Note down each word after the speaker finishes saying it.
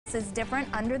is different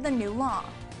under the new law.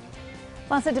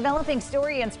 Plus, a developing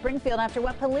story in Springfield after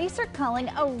what police are calling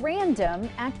a random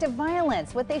act of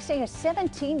violence. What they say a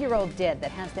 17-year-old did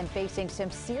that has them facing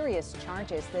some serious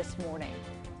charges this morning.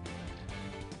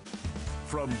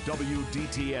 From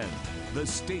WDTN, the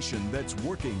station that's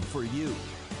working for you,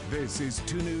 this is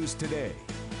 2 News Today.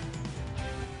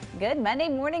 Good Monday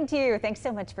morning to you. Thanks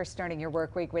so much for starting your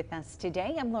work week with us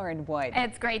today. I'm Lauren Wood.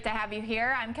 It's great to have you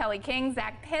here. I'm Kelly King.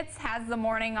 Zach Pitts has the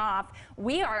morning off.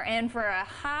 We are in for a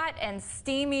hot and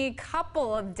steamy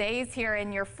couple of days here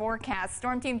in your forecast.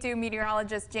 Storm Team 2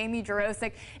 meteorologist Jamie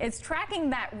Jarosik is tracking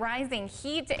that rising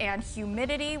heat and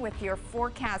humidity with your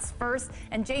forecast first.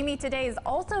 And Jamie, today is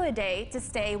also a day to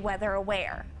stay weather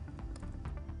aware.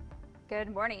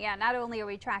 Good morning. Yeah, not only are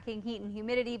we tracking heat and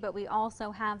humidity, but we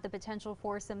also have the potential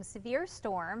for some severe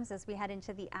storms as we head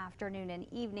into the afternoon and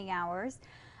evening hours.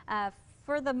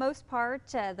 For the most part,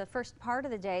 the first part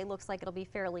of the day looks like it'll be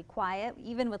fairly quiet,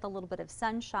 even with a little bit of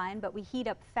sunshine, but we heat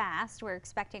up fast. We're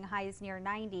expecting highs near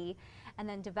 90 and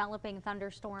then developing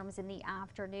thunderstorms in the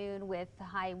afternoon with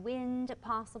high wind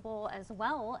possible, as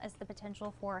well as the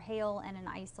potential for hail and an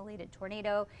isolated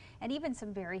tornado and even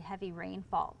some very heavy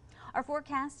rainfall. Our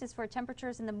forecast is for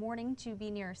temperatures in the morning to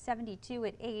be near 72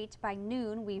 at 8. By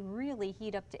noon, we really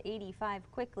heat up to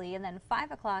 85 quickly, and then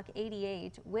 5 o'clock,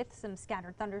 88 with some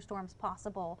scattered thunderstorms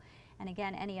possible. And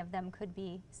again, any of them could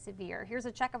be severe. Here's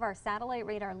a check of our satellite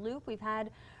radar loop. We've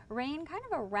had rain kind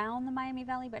of around the Miami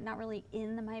Valley, but not really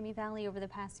in the Miami Valley over the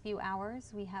past few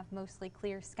hours. We have mostly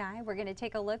clear sky. We're going to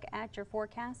take a look at your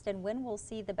forecast and when we'll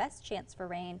see the best chance for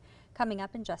rain coming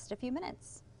up in just a few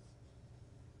minutes.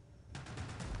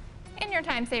 In your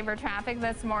time saver traffic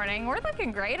this morning, we're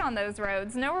looking great on those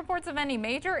roads. No reports of any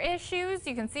major issues.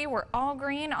 You can see we're all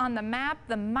green on the map.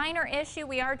 The minor issue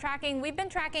we are tracking, we've been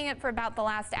tracking it for about the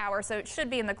last hour, so it should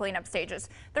be in the cleanup stages.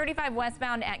 35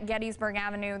 westbound at Gettysburg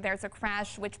Avenue, there's a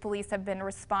crash which police have been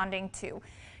responding to.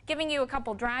 Giving you a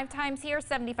couple drive times here,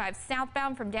 75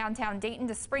 southbound from downtown Dayton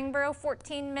to Springboro,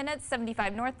 14 minutes.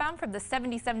 75 northbound from the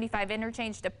 70-75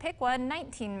 interchange to Piqua,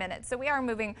 19 minutes. So we are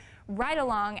moving right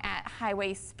along at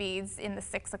highway speeds in the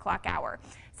 6 o'clock hour.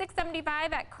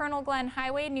 675 at Colonel Glenn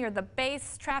Highway near the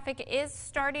base. Traffic is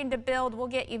starting to build. We'll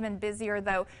get even busier,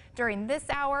 though, during this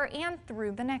hour and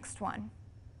through the next one.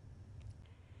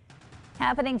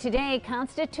 Happening today,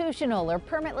 constitutional or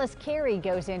permitless carry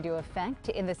goes into effect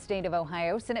in the state of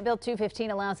Ohio. Senate Bill 215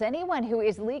 allows anyone who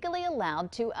is legally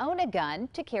allowed to own a gun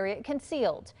to carry it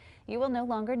concealed. You will no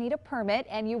longer need a permit,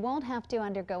 and you won't have to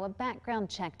undergo a background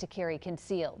check to carry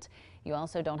concealed. You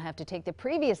also don't have to take the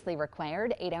previously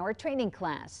required 8-hour training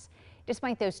class.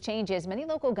 Despite those changes, many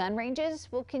local gun ranges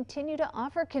will continue to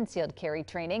offer concealed carry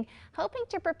training, hoping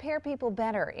to prepare people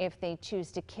better if they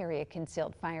choose to carry a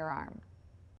concealed firearm.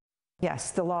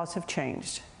 Yes, the laws have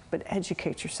changed, but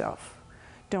educate yourself.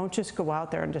 Don't just go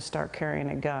out there and just start carrying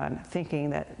a gun,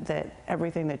 thinking that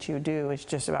everything that you do is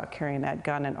just about carrying that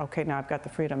gun and, okay, now I've got the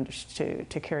freedom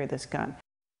to carry this gun.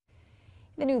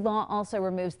 The new law also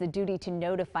removes the duty to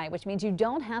notify, which means you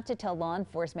don't have to tell law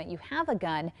enforcement you have a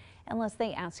gun unless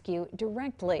they ask you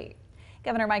directly.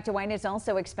 Governor Mike DeWine is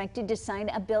also expected to sign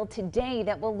a bill today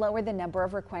that will lower the number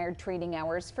of required training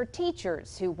hours for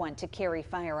teachers who want to carry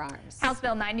firearms. House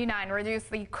Bill 99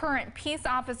 reduced the current peace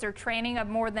officer training of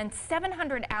more than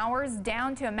 700 hours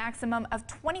down to a maximum of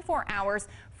 24 hours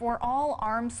for all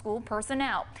armed school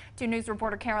personnel. 2 News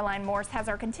reporter Caroline Morse has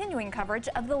our continuing coverage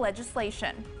of the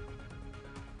legislation.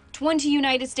 20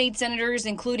 United States senators,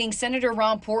 including Senator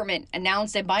Rob Portman,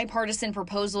 announced a bipartisan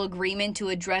proposal agreement to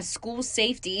address school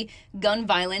safety, gun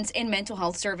violence, and mental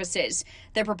health services.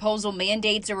 The proposal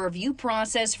mandates a review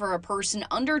process for a person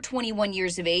under 21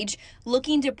 years of age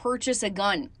looking to purchase a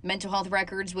gun. Mental health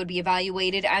records would be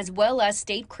evaluated as well as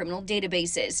state criminal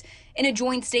databases. In a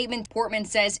joint statement, Portman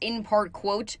says, in part,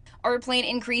 quote, "Our plan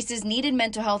increases needed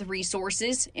mental health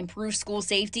resources, improves school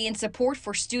safety and support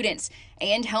for students,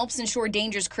 and helps ensure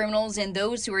dangerous criminals and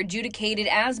those who are adjudicated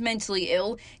as mentally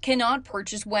ill cannot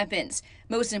purchase weapons.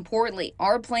 Most importantly,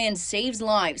 our plan saves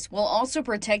lives while also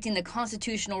protecting the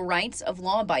constitutional rights of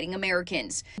law-abiding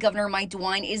Americans." Governor Mike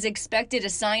DeWine is expected to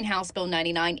sign House Bill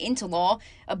 99 into law,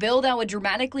 a bill that would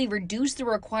dramatically reduce the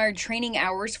required training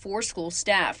hours for school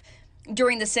staff.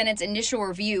 During the Senate's initial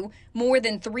review, more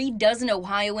than 36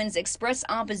 Ohioans expressed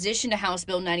opposition to House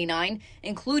Bill 99,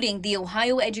 including the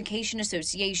Ohio Education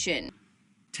Association.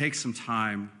 Take some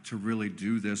time to really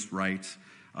do this right.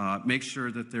 Make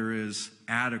sure that there is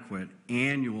adequate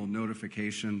annual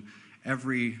notification.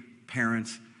 Every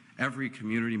parent, every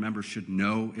community member should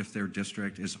know if their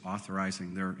district is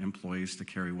authorizing their employees to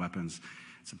carry weapons.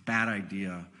 It's a bad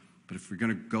idea, but if we're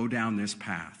going to go down this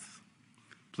path,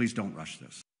 Please don't rush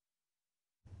this.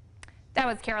 That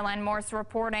was Caroline Morse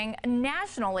reporting.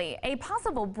 Nationally, a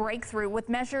possible breakthrough with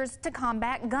measures to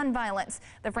combat gun violence.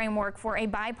 The framework for a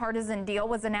bipartisan deal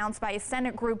was announced by a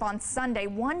Senate group on Sunday,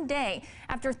 one day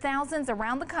after thousands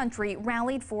around the country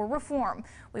rallied for reform.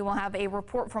 We will have a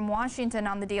report from Washington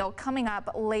on the deal coming up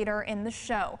later in the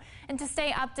show. And to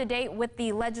stay up to date with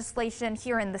the legislation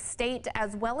here in the state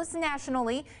as well as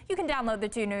nationally, you can download the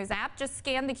 2 News app. Just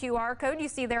scan the QR code you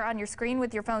see there on your screen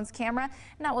with your phone's camera,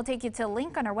 and that will take you to a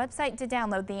link on our website to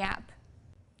download the app.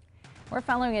 We're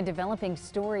following a developing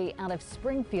story out of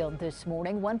Springfield this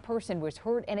morning. One person was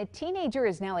hurt and a teenager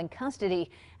is now in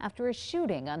custody after a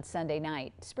shooting on Sunday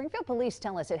night. Springfield police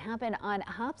tell us it happened on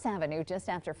Hobbs Avenue just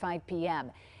after 5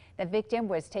 p.m. The victim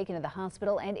was taken to the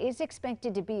hospital and is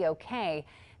expected to be okay.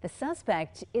 The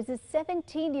suspect is a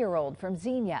 17-year-old from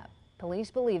Xenia.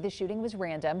 Police believe the shooting was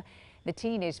random. The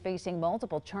teen is facing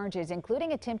multiple charges,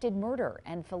 including attempted murder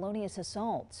and felonious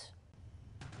assault.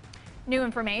 New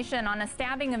information on a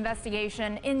stabbing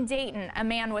investigation in Dayton. A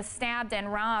man was stabbed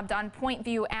and robbed on Point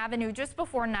View Avenue just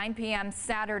before 9 p.m.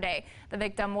 Saturday. The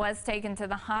victim was taken to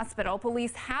the hospital.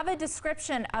 Police have a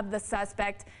description of the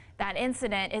suspect. That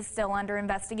incident is still under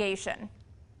investigation.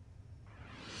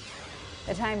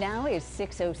 The time now is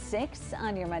 6:06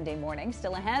 on your Monday morning.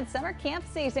 Still ahead, summer camp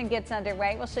season gets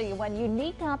underway. We'll show you one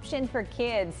unique option for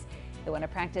kids who want to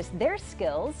practice their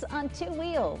skills on 2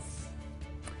 wheels.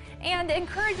 And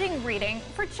encouraging reading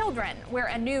for children, where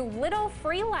a new little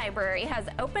free library has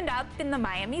opened up in the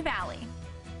Miami Valley.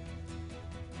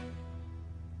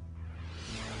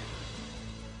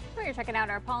 We're checking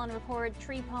out our pollen report.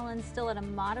 Tree pollen still at a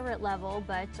moderate level,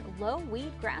 but low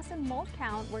weed, grass, and mold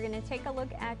count. We're going to take a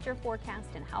look at your forecast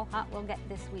and how hot we'll get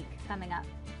this week coming up.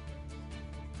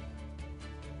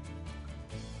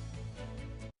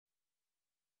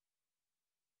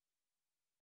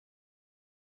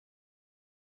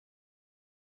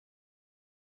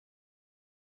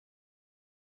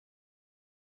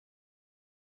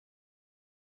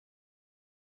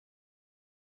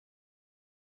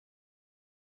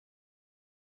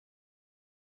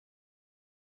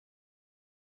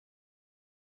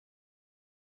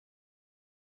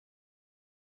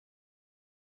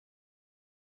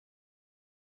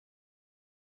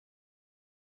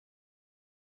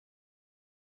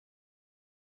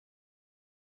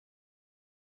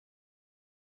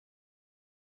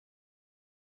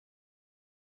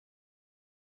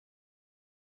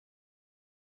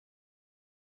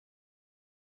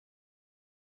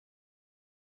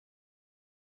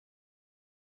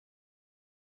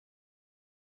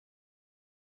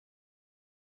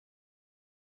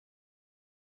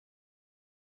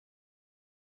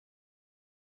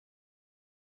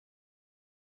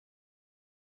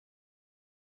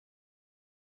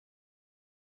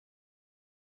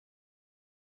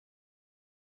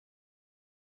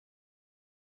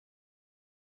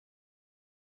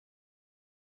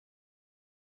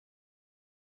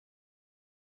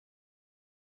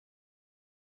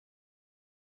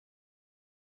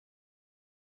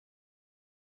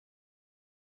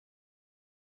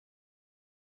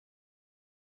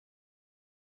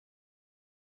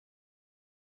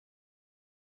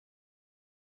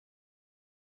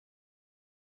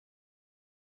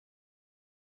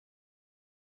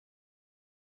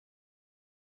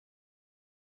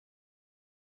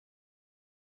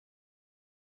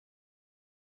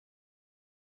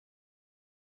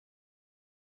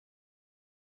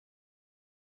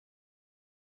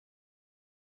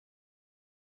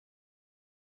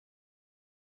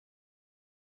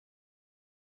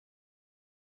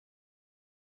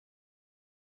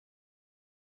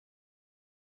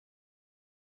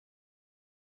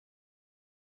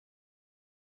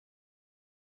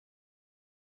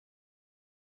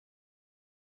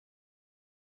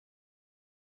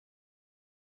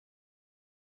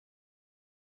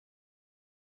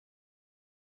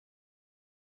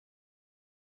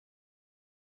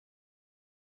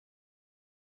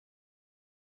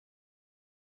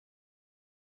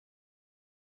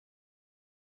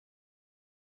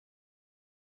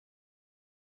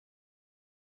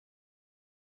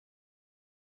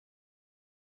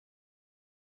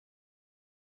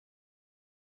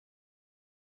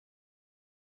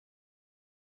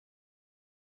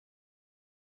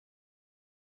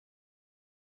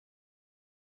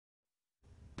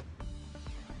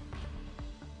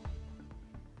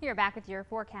 You're back with your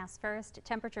forecast first.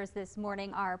 Temperatures this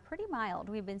morning are pretty mild.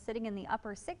 We've been sitting in the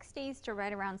upper 60s to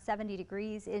right around 70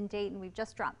 degrees in Dayton. We've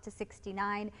just dropped to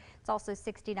 69. It's also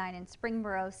 69 in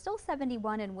Springboro, still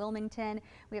 71 in Wilmington.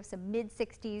 We have some mid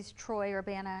 60s, Troy,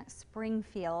 Urbana,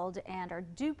 Springfield, and our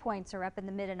dew points are up in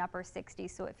the mid and upper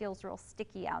 60s, so it feels real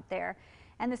sticky out there.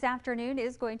 And this afternoon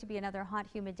is going to be another hot,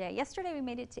 humid day. Yesterday we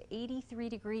made it to 83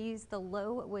 degrees. The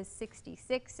low was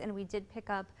 66, and we did pick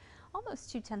up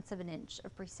almost 0.2 of an inch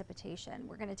of precipitation.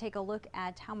 We're going to take a look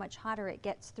at how much hotter it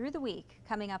gets through the week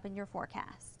coming up in your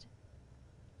forecast.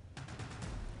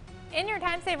 In your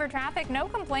time saver traffic, no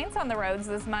complaints on the roads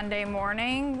this Monday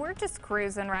morning. We're just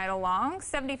cruising right along.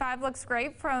 75 looks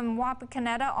great from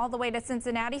Wapakoneta all the way to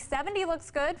Cincinnati. 70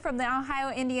 looks good from the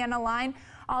Ohio-Indiana line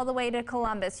all the way to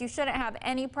Columbus. You shouldn't have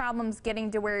any problems getting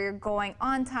to where you're going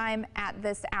on time at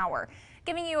this hour.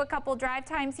 Giving you a couple drive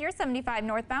times here, 75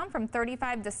 northbound from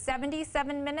 35 to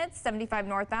 77 minutes. 75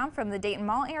 northbound from the Dayton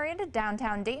Mall area to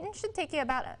downtown Dayton should take you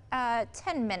about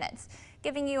 10 minutes.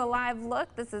 Giving you a live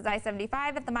look, this is I-75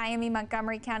 at the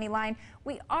Miami-Montgomery County line.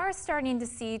 We are starting to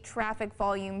see traffic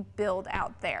volume build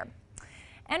out there.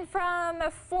 And from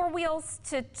 4 wheels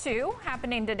to 2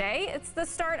 happening today, it's the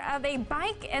start of a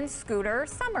bike and scooter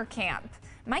summer camp.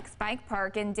 Mike's Bike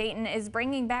Park in Dayton is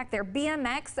bringing back their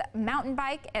BMX, mountain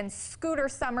bike, and scooter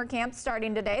summer camps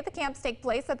starting today. The camps take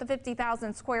place at the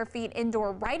 50,000 square feet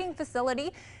indoor riding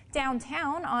facility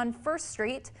downtown on 1st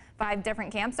Street. 5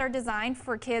 different camps are designed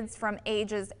for kids from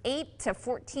ages 8 to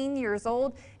 14 years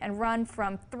old and run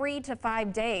from 3 to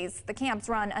 5 days. The camps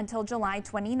run until July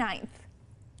 29th.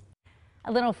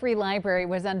 A little free library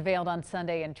was unveiled on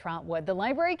Sunday in Trotwood. The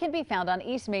library can be found on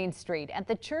East Main Street at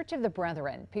the Church of the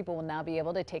Brethren. People will now be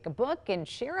able to take a book and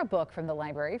share a book from the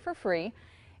library for free.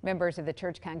 Members of the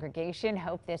church congregation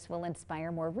hope this will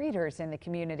inspire more readers in the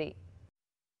community.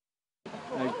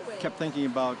 I kept thinking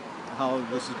about how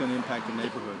this is going to impact the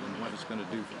neighborhood and what it's going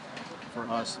to do for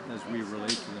us as we relate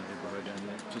to the neighborhood, and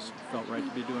it just felt right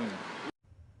to be doing it.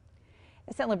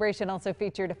 The celebration also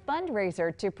featured a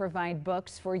fundraiser to provide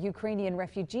books for Ukrainian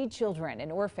refugee children and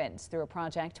orphans through a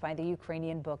project by the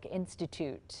Ukrainian Book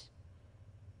Institute.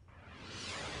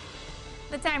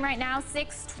 The time right now,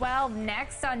 6:12.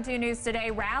 Next on 2 News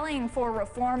Today, rallying for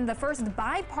reform, the first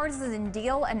bipartisan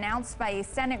deal announced by a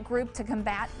Senate group to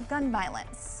combat gun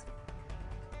violence.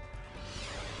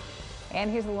 And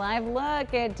here's a live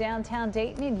look at downtown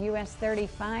Dayton in US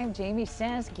 35. Jamie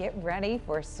says get ready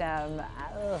for some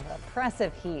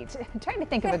oppressive heat. I'm trying to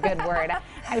think of a good word.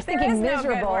 I was thinking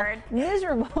miserable. No good word.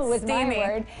 Miserable was Steamy. my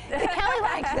word. Kelly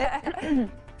likes it. And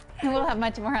we'll have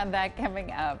much more on that coming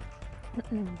up.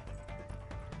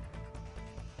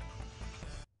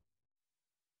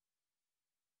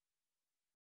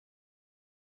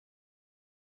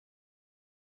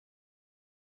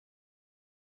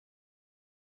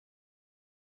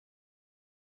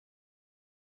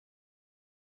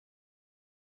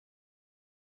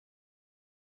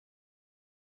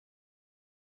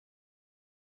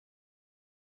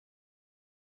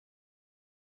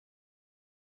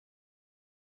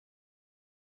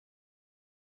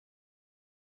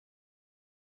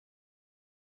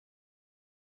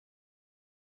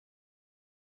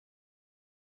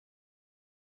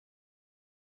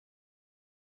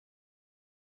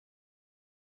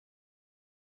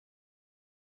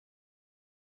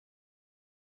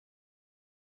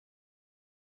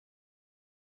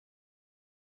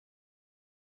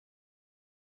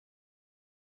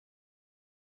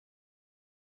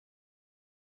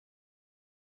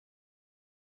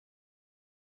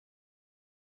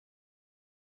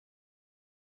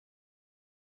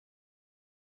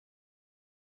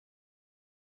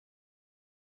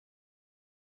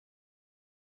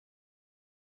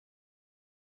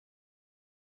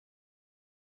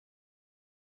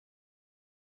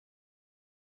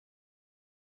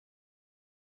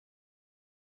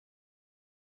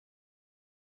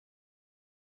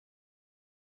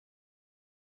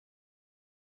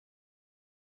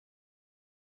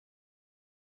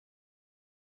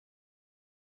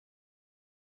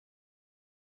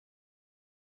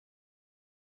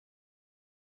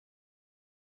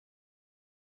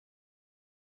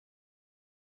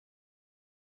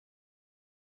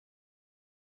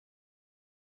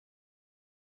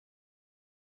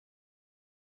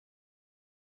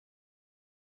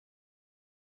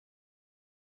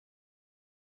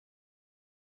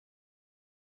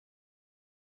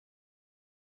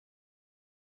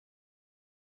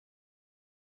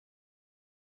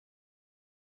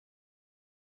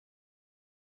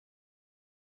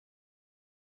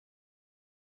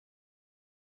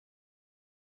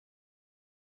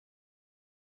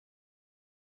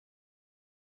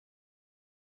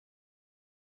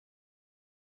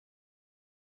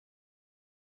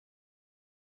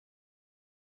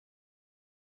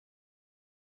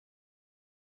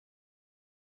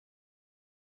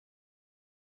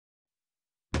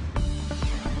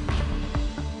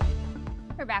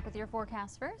 We're back with your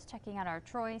forecast first, checking out our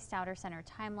Troy Stouter Center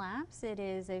time lapse. It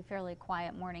is a fairly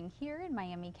quiet morning here in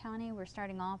Miami County. We're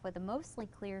starting off with a mostly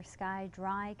clear sky,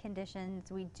 dry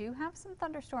conditions. We do have some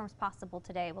thunderstorms possible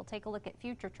today. We'll take a look at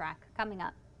future track coming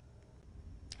up.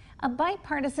 A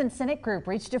bipartisan Senate group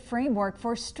reached a framework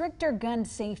for stricter gun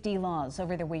safety laws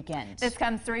over the weekend. This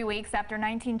comes 3 weeks after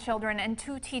 19 children and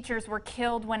 2 teachers were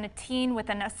killed when a teen with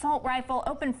an assault rifle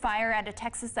opened fire at a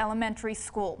Texas elementary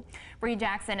school. Bree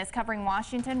Jackson is covering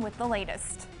Washington with the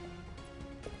latest.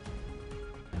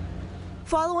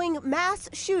 Following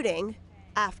mass shooting,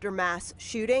 after mass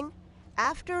shooting,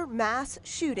 after mass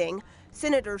shooting,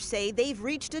 senators say they've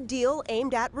reached a deal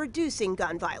aimed at reducing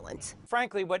gun violence.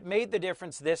 Frankly, what made the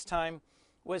difference this time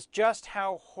was just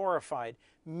how horrified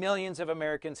millions of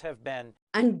Americans have been.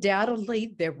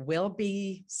 Undoubtedly, there will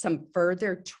be some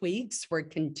further tweaks we're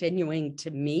continuing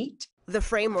to meet. The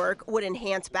framework would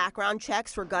enhance background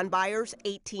checks for gun buyers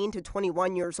 18 to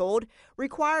 21 years old,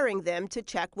 requiring them to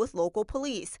check with local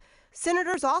police.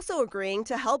 Senators also agreeing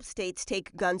to help states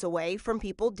take guns away from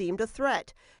people deemed a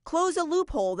threat, close a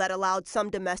loophole that allowed some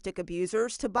domestic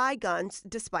abusers to buy guns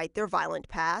despite their violent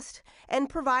past, and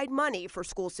provide money for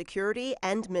school security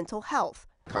and mental health.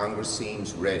 Congress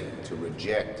seems ready to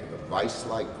reject the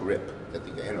vice-like grip that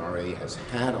the NRA has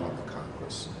had on the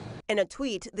Congress. In a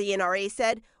tweet, the NRA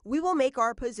said, "We will make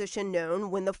our position known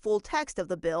when the full text of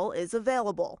the bill is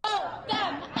available." Vote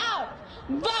them out!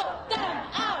 Vote them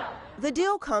out! The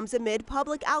deal comes amid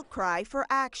public outcry for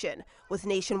action, with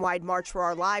nationwide March for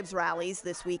Our Lives rallies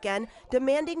this weekend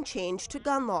demanding change to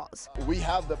gun laws. We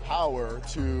have the power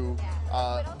to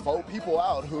vote people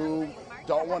out who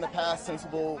don't want to pass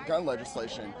sensible gun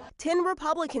legislation. 10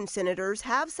 Republican senators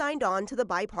have signed on to the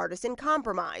bipartisan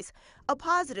compromise, a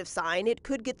positive sign it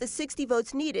could get the 60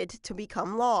 votes needed to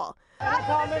become law.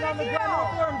 Comment on the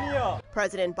gun reform deal.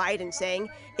 President Biden saying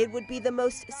it would be the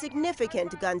most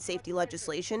significant gun safety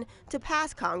legislation to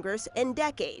pass Congress in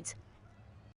decades.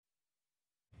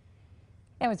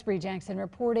 That was Bree Jackson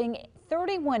reporting.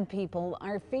 31 people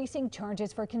are facing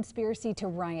charges for conspiracy to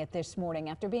riot this morning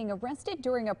after being arrested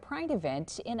during a Pride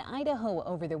event in Idaho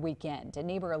over the weekend. A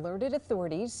neighbor alerted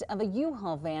authorities of a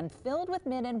U-Haul van filled with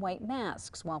men in white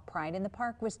masks while Pride in the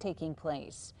Park was taking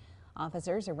place.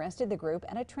 Officers arrested the group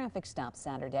at a traffic stop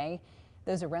Saturday.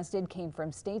 Those arrested came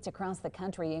from states across the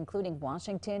country, including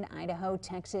Washington, Idaho,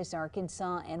 Texas,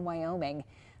 Arkansas, and Wyoming.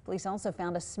 Police also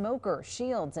found a smoker,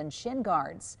 shields, and shin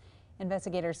guards.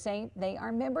 Investigators say they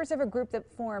are members of a group that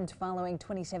formed following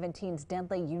 2017's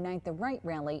deadly Unite the Right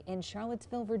rally in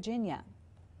Charlottesville, Virginia.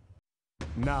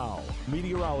 Now,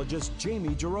 meteorologist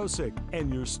Jamie Jarosik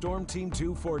and your Storm Team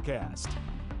 2 forecast.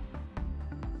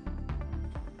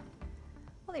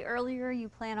 Well, the earlier you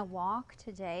plan a walk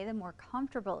today, the more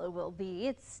comfortable it will be.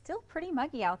 It's still pretty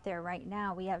muggy out there right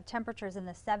now. We have temperatures in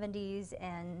the 70s,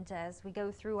 and as we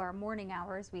go through our morning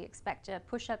hours, we expect to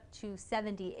push up to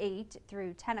 78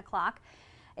 through 10 o'clock.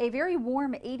 A very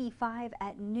warm 85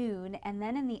 at noon, and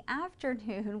then in the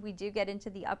afternoon, we do get into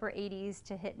the upper 80s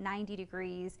to hit 90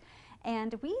 degrees.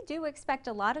 And we do expect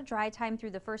a lot of dry time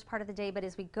through the first part of the day, but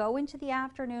as we go into the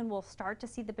afternoon, we'll start to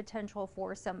see the potential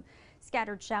for some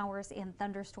scattered showers and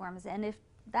thunderstorms. And if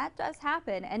that does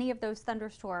happen, any of those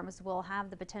thunderstorms will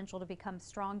have the potential to become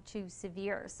strong to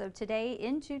severe. So today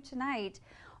into tonight,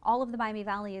 all of the Miami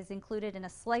Valley is included in a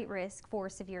slight risk for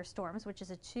severe storms, which is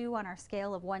a 2 on our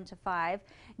scale of 1 to 5.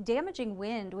 Damaging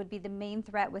wind would be the main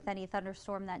threat with any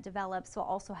thunderstorm that develops. We'll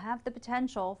also have the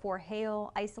potential for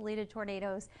hail, isolated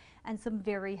tornadoes, and some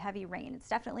very heavy rain. It's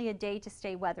definitely a day to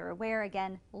stay weather aware.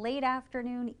 Again, late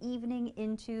afternoon, evening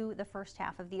into the first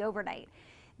half of the overnight.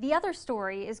 The other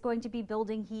story is going to be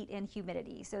building heat and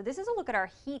humidity. So this is a look at our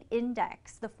heat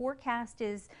index. The forecast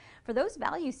is for those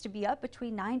values to be up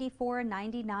between 94 and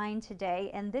 99 today,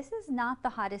 and this is not the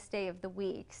hottest day of the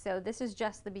week. So this is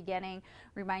just the beginning.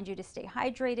 Remind you to stay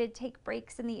hydrated, take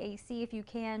breaks in the AC if you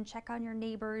can, check on your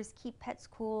neighbors, keep pets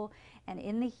cool, and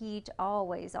in the heat,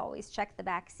 always check the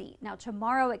back seat. Now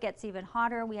tomorrow it gets even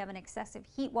hotter. We have an excessive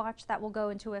heat watch that will go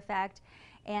into effect,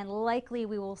 and likely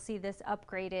we will see this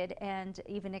upgraded and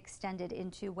even extended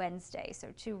into Wednesday. So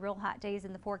 2 real hot days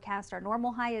in the forecast. Our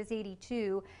normal high is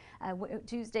 82.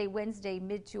 Tuesday, Wednesday,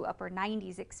 mid to upper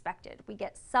 90s expected. We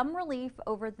get some relief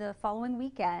over the following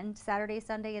weekend, Saturday,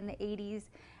 Sunday in the 80s,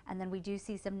 and then we do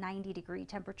see some 90-degree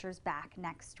temperatures back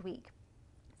next week.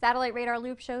 Satellite radar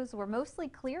loop shows we're mostly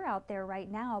clear out there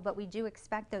right now, but we do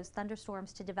expect those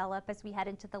thunderstorms to develop as we head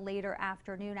into the later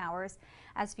afternoon hours.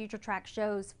 As Future Track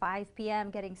shows, 5 p.m.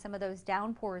 getting some of those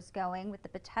downpours going with the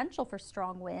potential for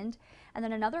strong wind. And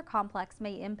then another complex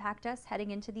may impact us heading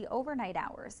into the overnight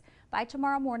hours. By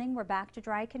tomorrow morning, we're back to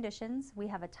dry conditions. We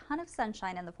have a ton of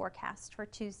sunshine in the forecast for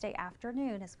Tuesday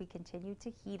afternoon as we continue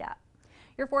to heat up.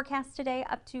 Your forecast today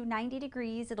up to 90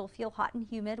 degrees. It'll feel hot and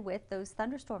humid with those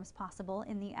thunderstorms possible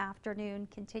in the afternoon,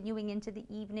 continuing into the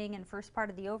evening and first part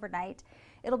of the overnight.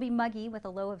 It'll be muggy with a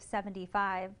low of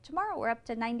 75. Tomorrow we're up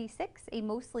to 96, a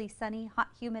mostly sunny, hot,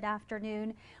 humid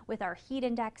afternoon with our heat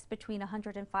index between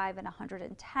 105 and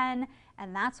 110.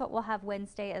 And that's what we'll have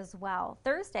Wednesday as well.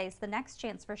 Thursday is the next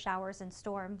chance for showers and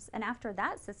storms. And after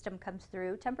that system comes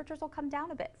through, temperatures will come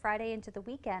down a bit. Friday into the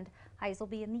weekend, highs will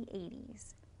be in the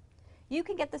 80s. You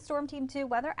can get the Storm Team 2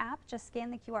 weather app. Just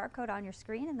scan the QR code on your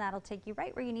screen and that'll take you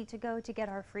right where you need to go to get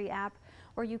our free app,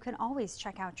 or you can always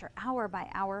check out your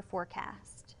hour-by-hour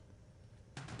forecast.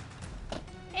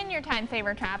 In your time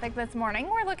saver traffic this morning,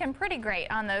 we're looking pretty great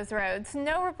on those roads.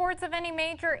 No reports of any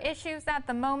major issues at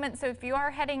the moment, so if you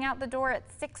are heading out the door at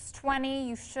 6:20,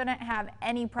 you shouldn't have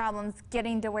any problems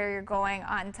getting to where you're going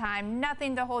on time.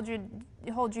 Nothing to hold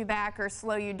you back or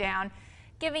slow you down.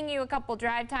 Giving you a couple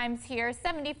drive times here.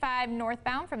 75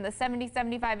 northbound from the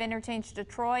 70-75 interchange to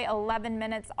Troy, 11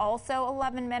 minutes. Also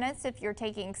 11 minutes if you're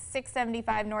taking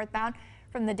 675 northbound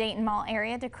from the Dayton Mall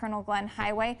area to Colonel Glenn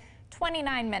Highway.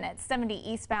 29 minutes, 70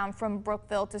 eastbound from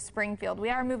Brookville to Springfield.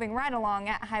 We are moving right along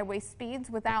at highway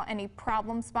speeds without any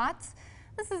problem spots.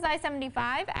 This is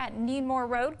I-75 at Needmore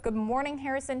Road. Good morning,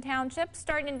 Harrison Township.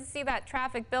 Starting to see that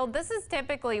traffic build. This is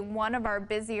typically one of our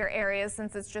busier areas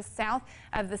since it's just south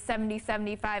of the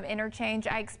 70-75 interchange.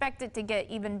 I expect it to get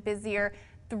even busier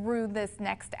through this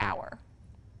next hour.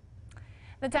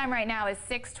 The time right now is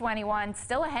 6:21.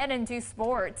 Still ahead into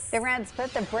sports. The Reds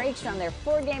put the brakes on their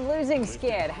 4-game losing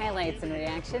skid. Highlights and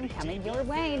reaction coming your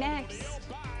way next.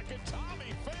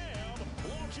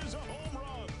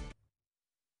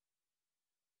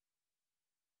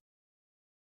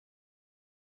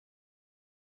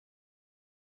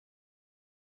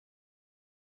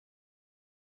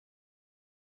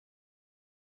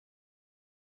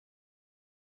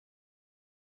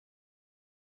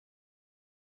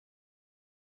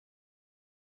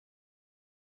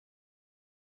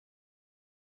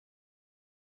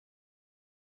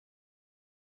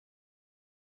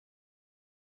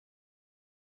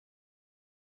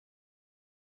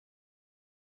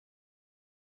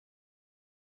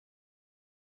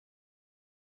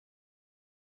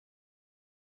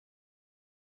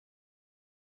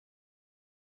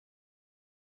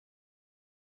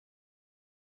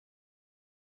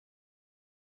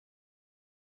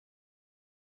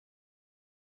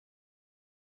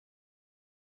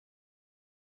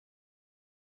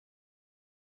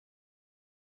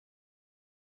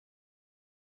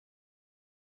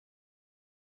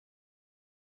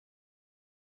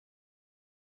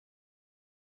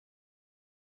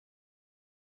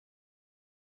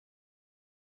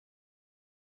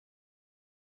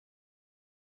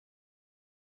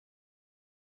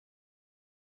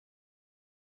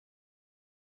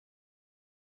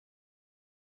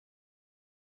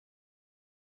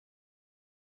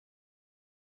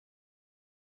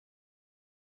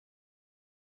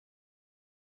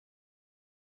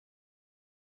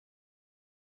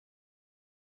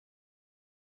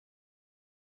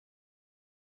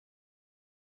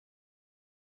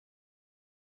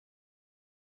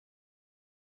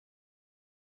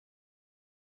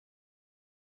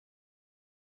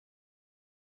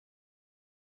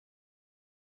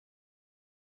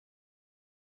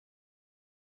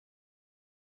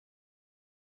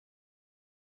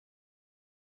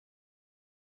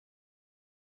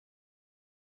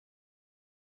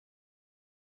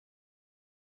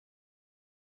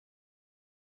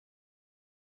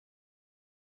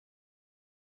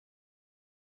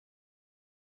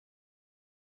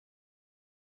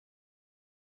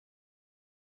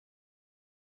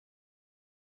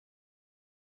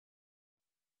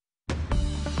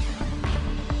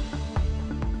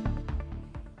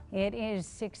 It is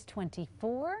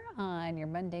 6:24 on your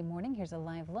Monday morning. Here's a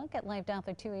live look at Live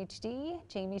Doppler 2 HD.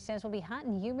 Jamie says we'll be hot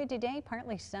and humid today,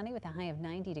 partly sunny with a high of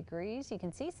 90 degrees. You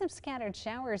can see some scattered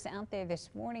showers out there this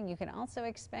morning. You can also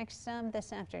expect some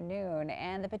this afternoon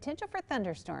and the potential for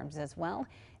thunderstorms as well.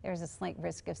 There's a slight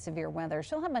risk of severe weather.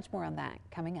 She'll have much more on that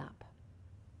coming up.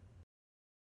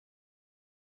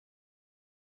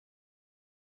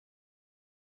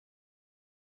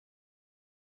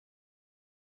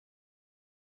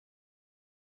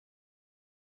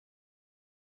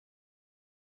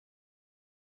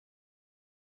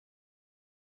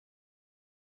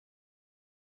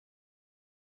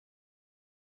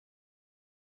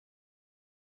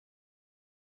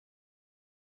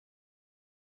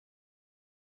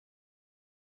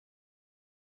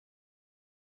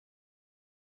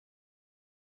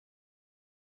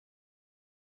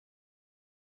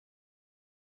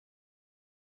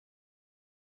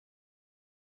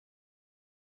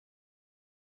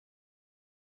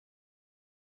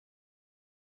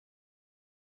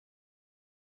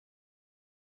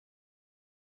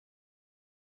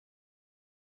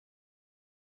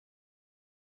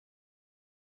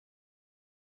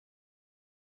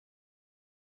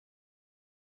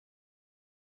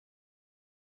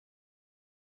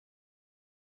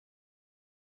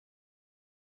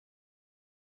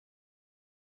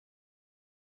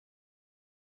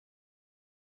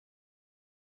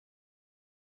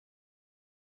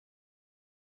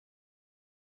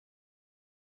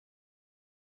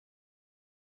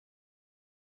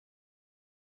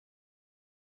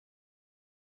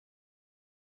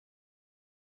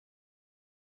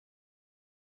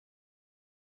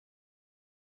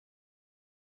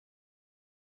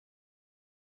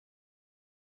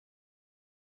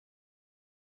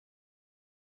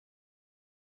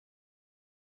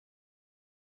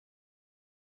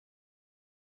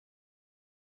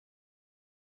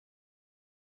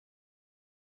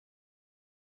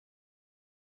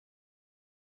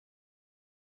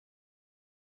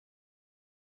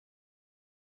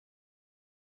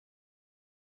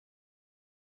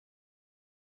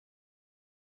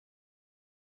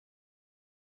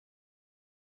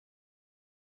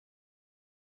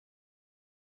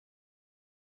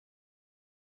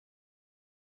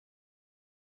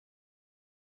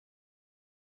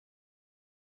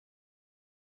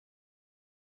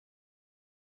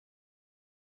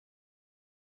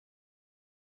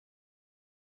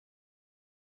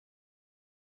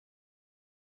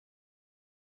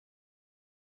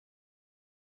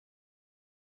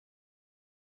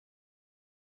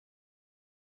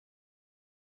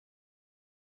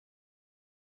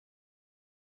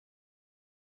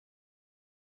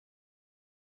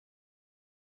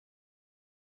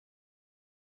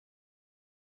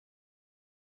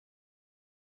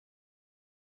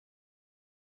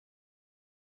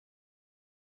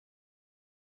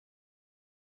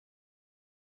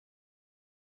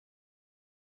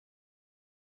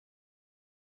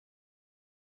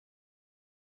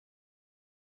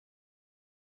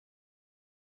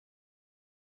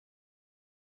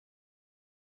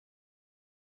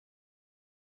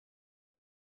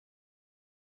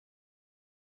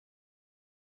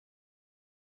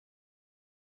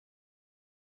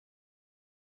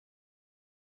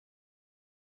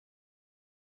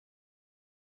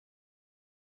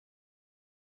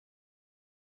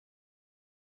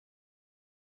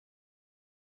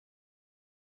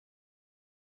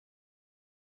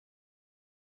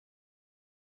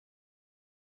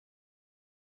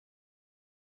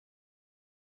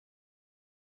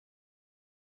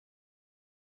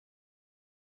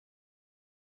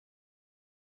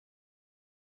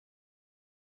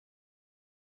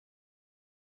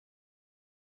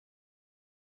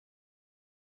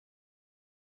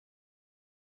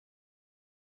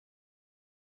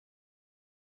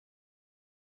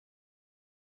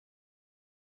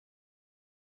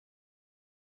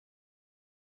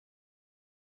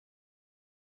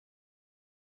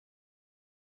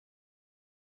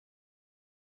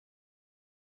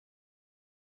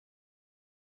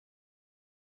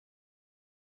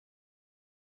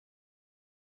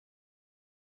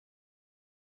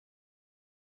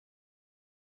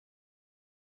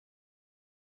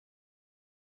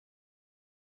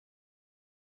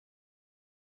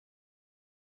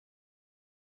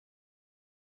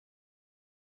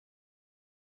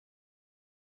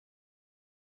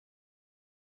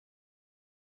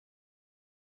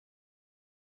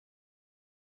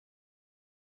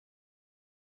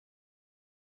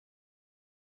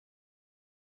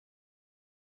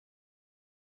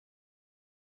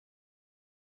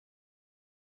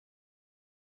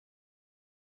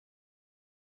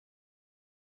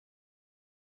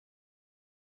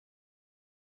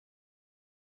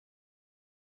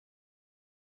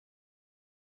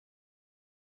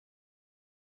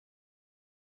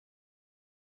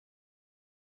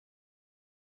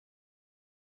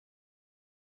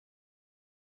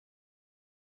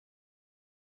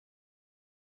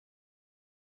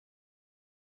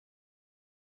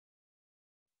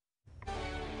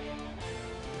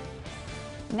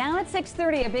 Now at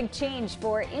 6:30, a big change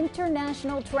for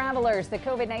international travelers. The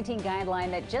COVID-19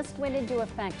 guideline that just went into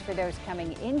effect for those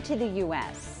coming into the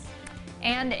U.S.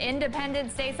 And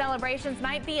Independence Day celebrations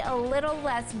might be a little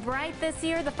less bright this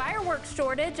year. The fireworks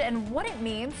shortage and what it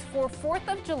means for 4th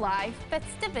of July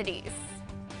festivities.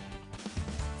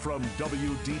 From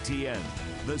WDTN,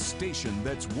 the station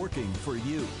that's working for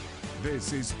you.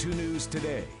 This is 2 News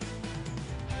Today.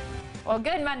 Well,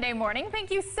 good Monday morning. Thank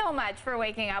you so much for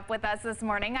waking up with us this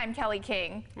morning. I'm Kelly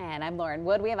King. And I'm Lauren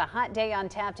Wood. We have a hot day on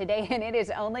tap today, and it is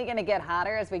only going to get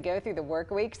hotter as we go through the work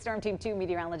week. Storm Team 2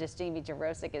 meteorologist Jamie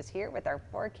Jarosik is here with our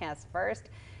forecast first.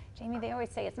 Jamie, they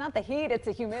always say it's not the heat, it's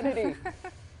the humidity.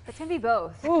 It's going to be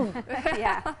both.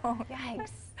 Yeah.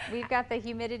 Yikes. We've got the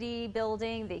humidity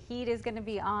building, the heat is going to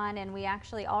be on, and we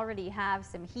actually already have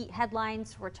some heat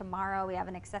headlines for tomorrow. We have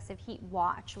an excessive heat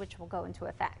watch, which will go into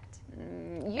effect.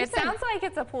 It sounds like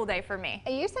it's a pool day for me.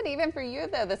 You said even for you,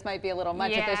 though, this might be a little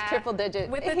much if there's triple digit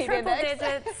with the heat triple index.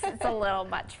 digits, it's a little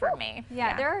much for me.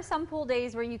 Yeah, there are some pool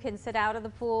days where you can sit out of the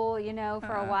pool, you know,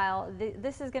 for a while.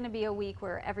 This is going to be a week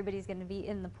where everybody's going to be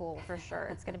in the pool for sure.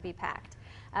 It's going to be packed.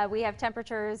 We have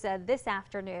temperatures this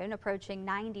afternoon approaching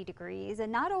 90 degrees,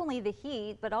 and not only the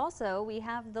heat, but also we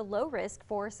have the low risk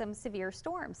for some severe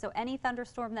storms. So any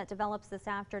thunderstorm that develops this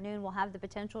afternoon will have the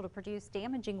potential to produce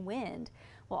damaging wind.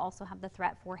 We'll also have the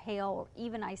threat for hail or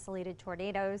even isolated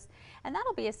tornadoes, and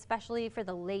that'll be especially for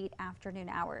the late afternoon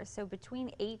hours. So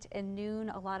between 8 and noon,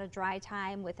 a lot of dry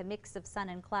time with a mix of sun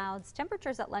and clouds.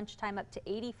 Temperatures at lunchtime up to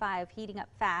 85, heating up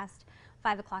fast.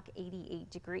 5 o'clock,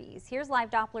 88 degrees. Here's live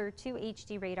Doppler 2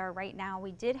 HD radar right now.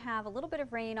 We did have a little bit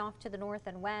of rain off to the north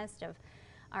and west of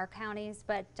our counties,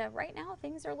 but right now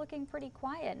things are looking pretty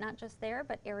quiet, not just there,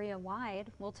 but area wide.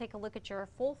 We'll take a look at your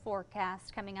full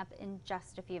forecast coming up in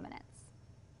just a few minutes.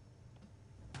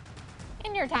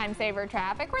 In your time saver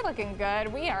traffic, we're looking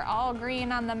good. We are all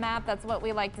green on the map. That's what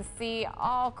we like to see.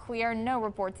 All clear, no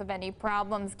reports of any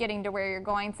problems getting to where you're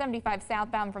going. 75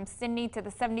 southbound from Sydney to the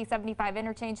 70-75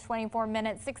 interchange, 24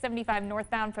 minutes. 675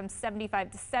 northbound from 75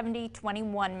 to 70,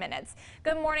 21 minutes.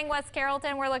 Good morning, West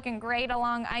Carrollton. We're looking great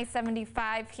along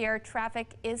I-75 here.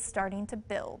 Traffic is starting to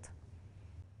build.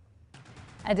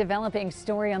 A developing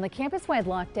story on the campus-wide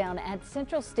lockdown at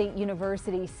Central State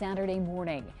University Saturday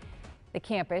morning. The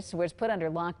campus was put under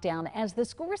lockdown as the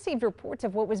school received reports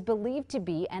of what was believed to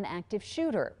be an active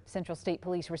shooter. Central State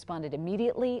Police responded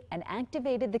immediately and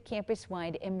activated the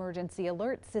campus-wide emergency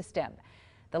alert system.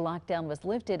 The lockdown was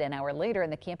lifted an hour later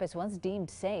and the campus was deemed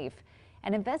safe.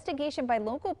 An investigation by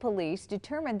local police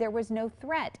determined there was no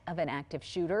threat of an active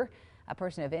shooter. A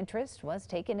person of interest was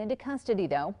taken into custody,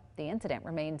 though. The incident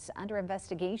remains under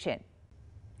investigation.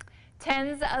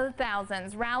 Tens of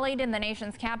thousands rallied in the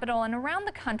nation's capital and around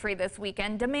the country this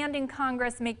weekend, demanding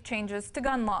Congress make changes to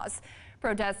gun laws.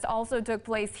 Protests also took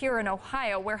place here in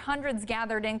Ohio, where hundreds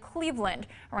gathered in Cleveland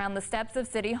around the steps of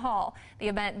City Hall. The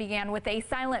event began with a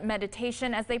silent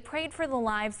meditation as they prayed for the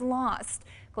lives lost.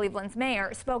 Cleveland's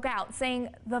mayor spoke out, saying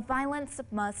the violence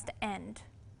must end.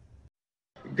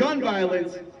 Gun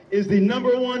violence is the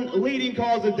 #1 leading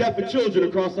cause of death for children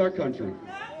across our country.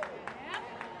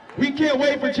 We can't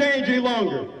wait for change any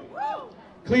longer.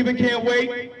 Cleveland can't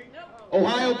wait,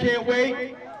 Ohio can't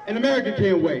wait, and America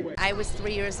can't wait. I was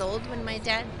 3 years old when my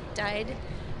dad died.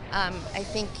 I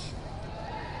think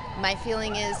my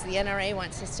feeling is the NRA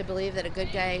wants us to believe that a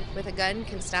good guy with a gun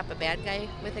can stop a bad guy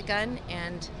with a gun,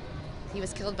 and he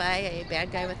was killed by a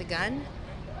bad guy with a gun,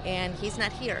 and he's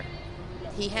not here.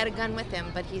 He had a gun with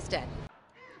him, but he's dead.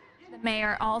 The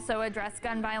mayor also addressed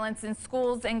gun violence in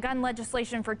schools and gun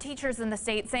legislation for teachers in the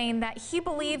state, saying that he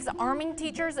believes arming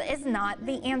teachers is not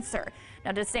the answer.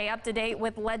 Now, to stay up to date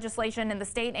with legislation in the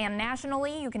state and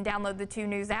nationally, you can download the 2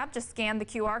 News app. Just scan the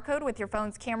QR code with your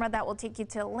phone's camera. That will take you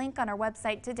to a link on our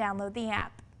website to download the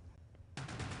app.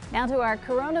 Now to our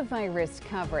coronavirus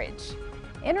coverage.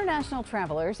 International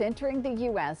travelers entering the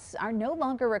U.S. are no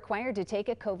longer required to take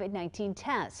a COVID-19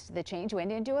 test. The change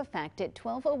went into effect at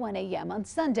 12:01 a.m. on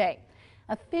Sunday,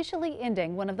 officially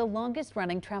ending one of the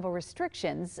longest-running travel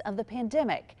restrictions of the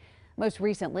pandemic. Most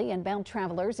recently, inbound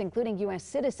travelers, including U.S.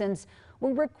 citizens,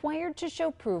 were required to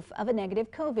show proof of a negative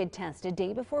COVID test a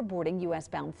day before boarding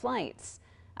U.S.-bound flights.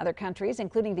 Other countries,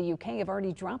 including the UK, have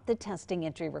already dropped the testing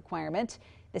entry requirement.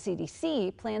 The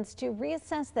CDC plans to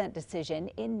reassess that decision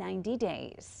in 90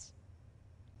 days.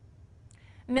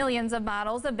 Millions of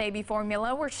bottles of baby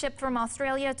formula were shipped from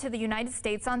Australia to the United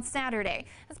States on Saturday.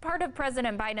 As part of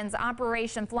President Biden's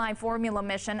Operation Fly Formula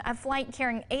mission, a flight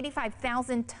carrying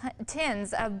 85,000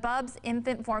 tins of Bub's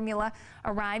infant formula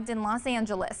arrived in Los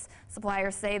Angeles.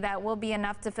 Suppliers say that will be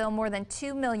enough to fill more than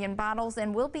 2 million bottles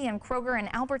and will be in Kroger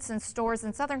and Albertsons stores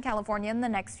in Southern California in the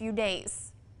next few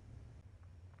days.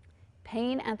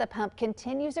 Pain at the pump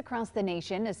continues across the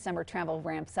nation as summer travel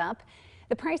ramps up.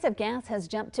 The price of gas has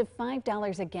jumped to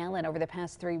 $5 a gallon over the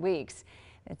past 3 weeks.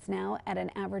 It's now at an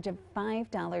average of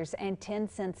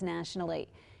 $5.10 nationally.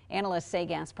 Analysts say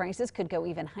gas prices could go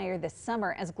even higher this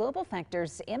summer as global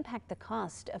factors impact the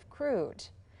cost of crude.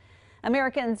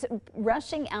 Americans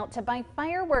rushing out to buy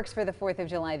fireworks for the 4th of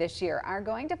July this year are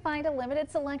going to find a limited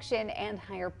selection and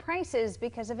higher prices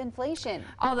because of inflation.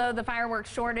 Although the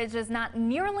fireworks shortage is not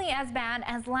nearly as bad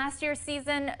as last year's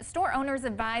season, store owners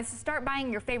advise to start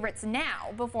buying your favorites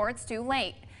now before it's too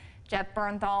late. Jeff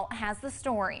Bernthal has the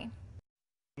story.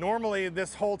 Normally,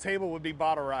 this whole table would be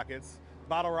bottle rockets.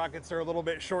 Bottle rockets are a little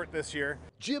bit short this year.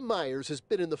 Jim Myers has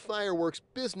been in the fireworks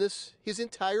business his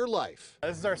entire life.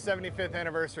 This is our 75th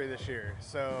anniversary this year.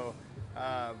 So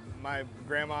my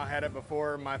grandma had it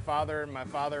before my father. My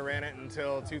father ran it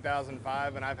until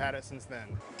 2005, and I've had it since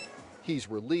then. He's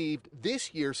relieved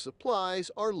this year's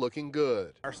supplies are looking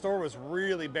good. Our store was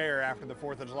really bare after the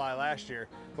 4th of July last year,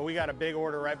 but we got a big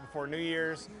order right before New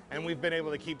Year's, and we've been able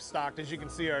to keep stocked. As you can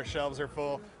see, our shelves are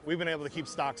full. We've been able to keep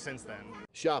stocked since then.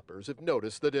 Shoppers have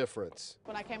noticed the difference.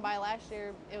 When I came by last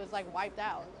year, it was like wiped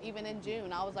out. Even in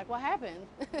June, I was like, what happened?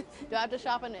 Do I have to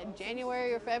shop in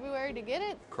January or February to get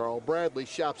it? Carl Bradley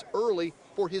shops early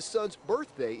for his son's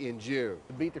birthday in June.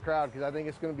 To beat the crowd, because I think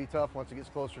it's going to be tough once it gets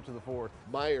closer to the 4th.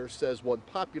 Myers says one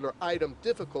popular item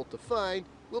difficult to find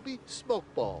will be smoke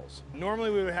balls.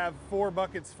 Normally we would have 4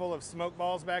 buckets full of smoke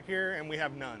balls back here, and we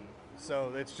have none.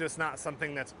 So it's just not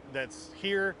something that's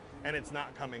here, and it's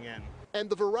not coming in. And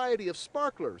the variety of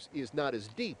sparklers is not as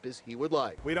deep as he would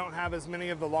like. We don't have as many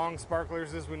of the long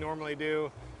sparklers as we normally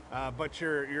do, but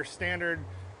your standard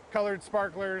colored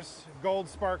sparklers, gold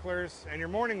sparklers, and your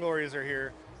morning glories are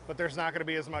here, but there's not going to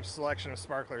be as much selection of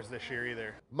sparklers this year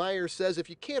either. Myers says if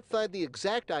you can't find the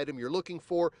exact item you're looking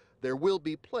for, there will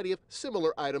be plenty of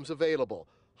similar items available.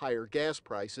 Higher gas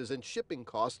prices and shipping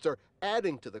costs are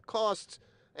adding to the costs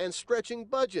and stretching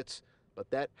budgets, but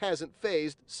that hasn't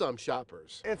fazed some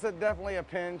shoppers. It's definitely a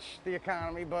pinch, the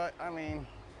economy, but I mean,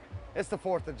 it's the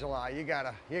 4th of July. You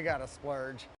gotta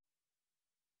splurge.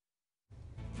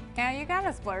 Yeah, you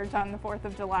gotta splurge on the 4th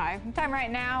of July. The time right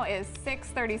now is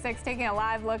 6:36, taking a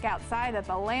live look outside at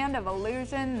the land of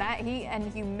illusion. That heat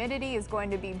and humidity is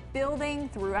going to be building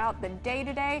throughout the day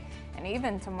today and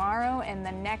even tomorrow and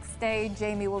the next day.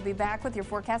 Jamie will be back with your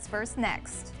forecast first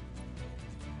next.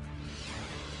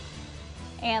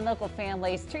 And local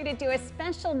families treated to a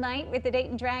special night with the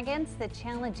Dayton Dragons. The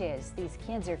challenges these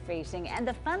kids are facing and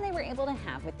the fun they were able to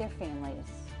have with their families.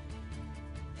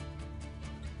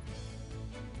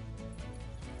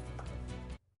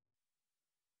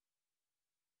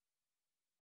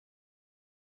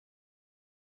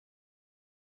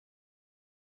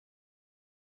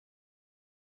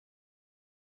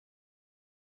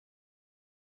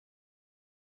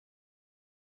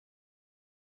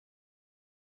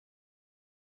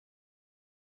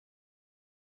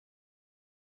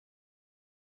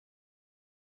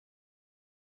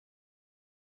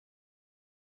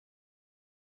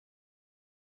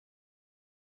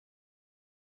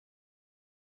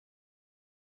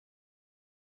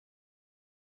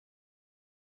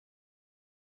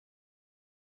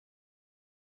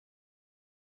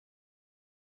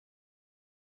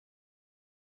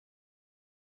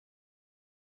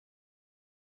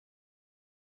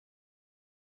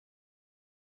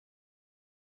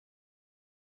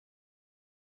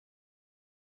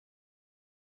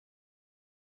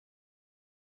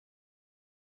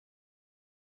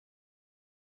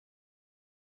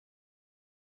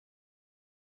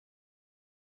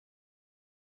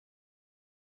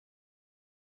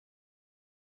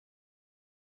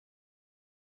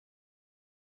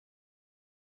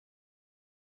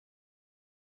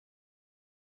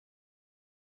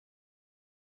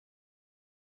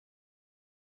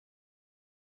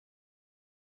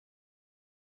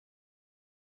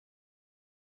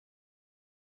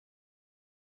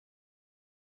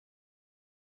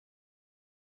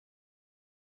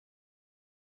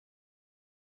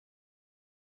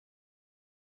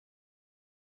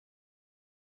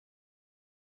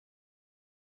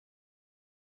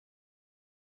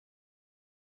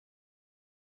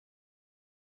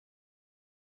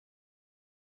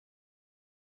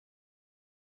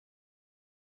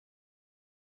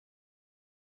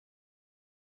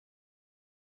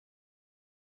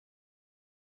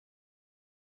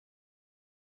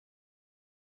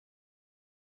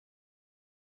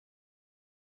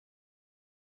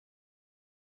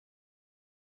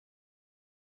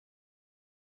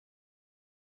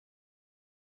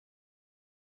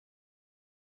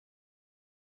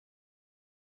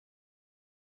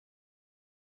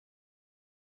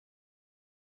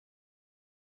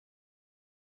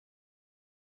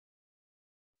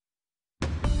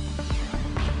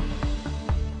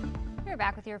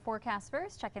 Back with your forecast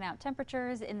first, checking out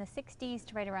temperatures in the 60s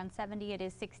to right around 70. It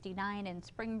is 69 in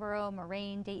Springboro,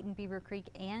 Moraine, Dayton, Beaver Creek,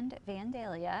 and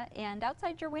Vandalia. And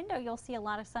outside your window, you'll see a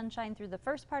lot of sunshine through the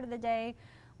first part of the day,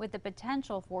 with the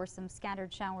potential for some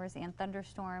scattered showers and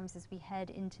thunderstorms as we head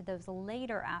into those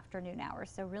later afternoon hours.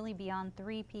 So really beyond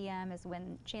 3 p.m. is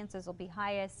when chances will be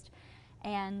highest.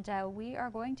 And we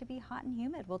are going to be hot and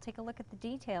humid. We'll take a look at the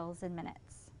details in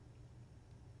minutes.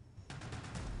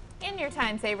 In your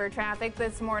time saver traffic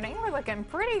this morning, we're looking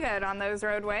pretty good on those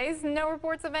roadways. No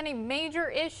reports of any major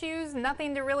issues,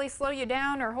 nothing to really slow you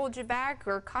down or hold you back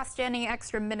or cost you any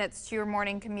extra minutes to your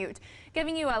morning commute.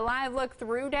 Giving you a live look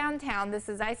through downtown, this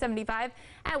is I-75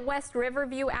 at West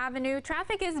Riverview Avenue.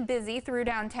 Traffic is busy through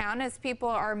downtown as people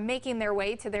are making their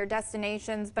way to their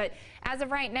destinations, but as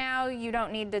of right now, you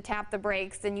don't need to tap the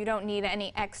brakes and you don't need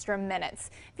any extra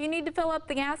minutes. If you need to fill up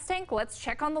the gas tank, let's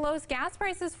check on the lowest gas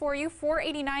prices for you.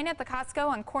 $4.89 at the Costco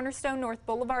on Cornerstone North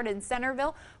Boulevard in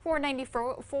Centerville,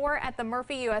 $4.94 at the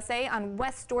Murphy USA on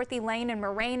West Dorothy Lane in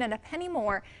Moraine, and a penny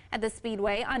more at the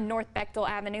Speedway on North Bechtel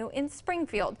Avenue in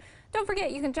Springfield. Don't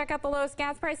forget, you can check out the lowest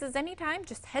gas prices anytime.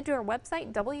 Just head to our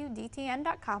website,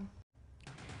 WDTN.com.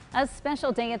 A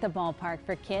special day at the ballpark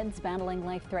for kids battling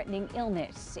life-threatening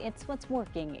illness. It's what's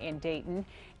working in Dayton.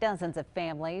 Dozens of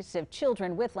families of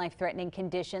children with life-threatening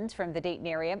conditions from the Dayton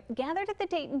area gathered at the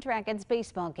Dayton Dragons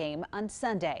baseball game on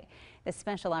Sunday. This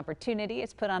special opportunity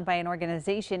is put on by an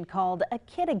organization called A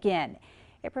Kid Again.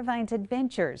 It provides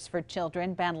adventures for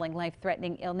children battling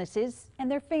life-threatening illnesses and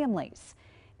their families.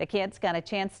 The kids got a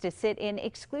chance to sit in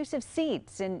exclusive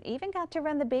seats and even got to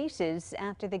run the bases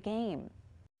after the game.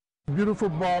 Beautiful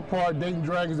ballpark. Dayton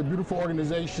Dragons is a beautiful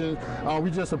organization. We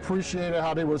just appreciated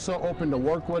how they were so open to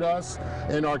work with us,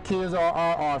 and our kids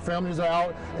our families are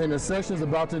out in the sections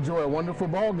about to enjoy a wonderful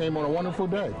ball game on a wonderful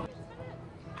day.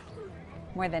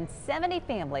 More than 70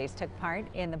 families took part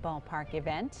in the ballpark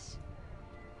event.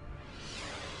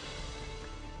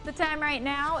 The time right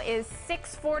now is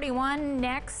 6:41.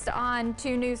 Next on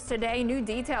 2 News Today, new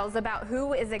details about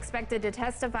who is expected to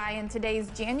testify in today's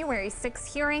January 6th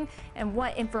hearing and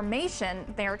what information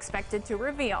they're expected to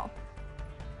reveal.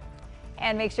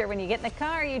 And make sure when you get in the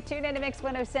car, you tune into Mix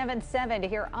 107.7 to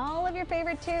hear all of your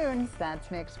favorite tunes.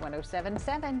 That's Mix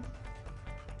 107.7.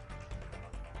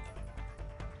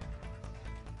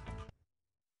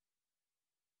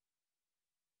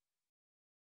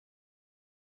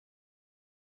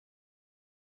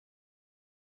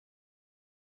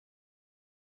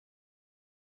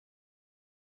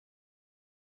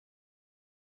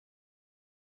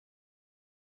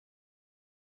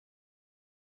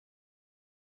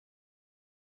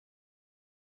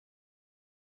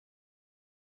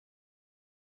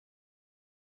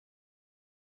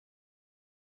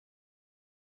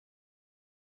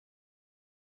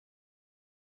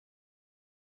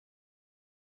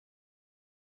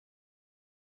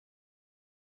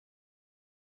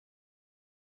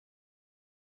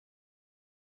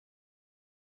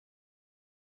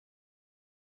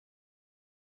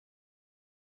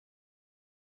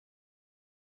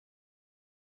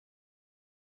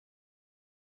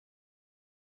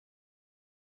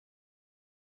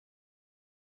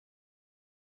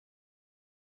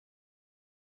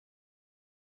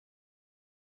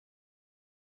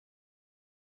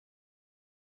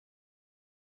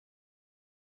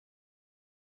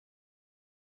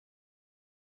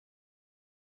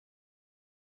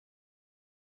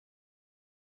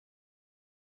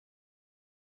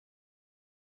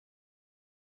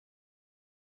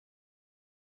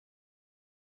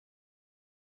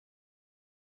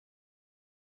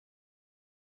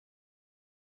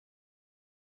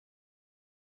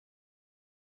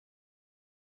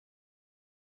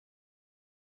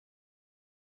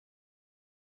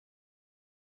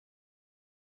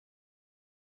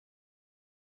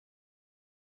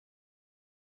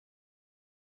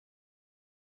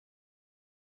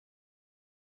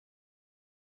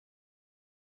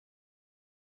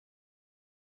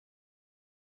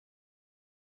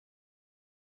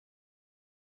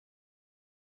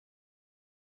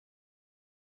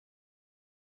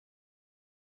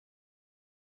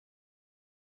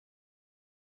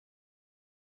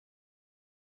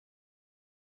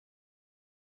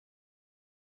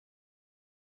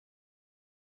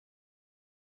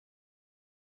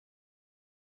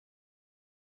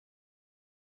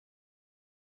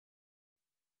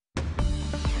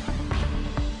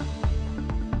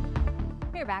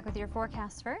 We're back with your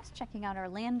forecast first, checking out our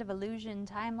Land of Illusion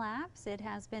time lapse. It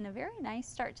has been a very nice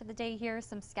start to the day here,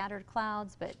 some scattered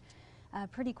clouds, but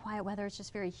pretty quiet weather. It's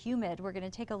just very humid. We're going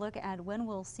to take a look at when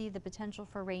we'll see the potential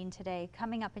for rain today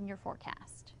coming up in your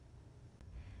forecast.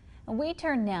 We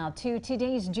turn now to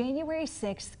today's January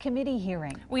 6th committee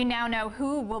hearing. We now know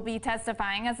who will be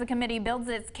testifying as the committee builds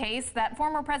its case that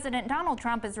former President Donald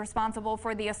Trump is responsible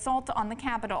for the assault on the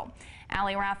Capitol.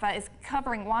 Ali Rafa is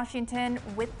covering Washington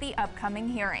with the upcoming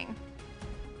hearing.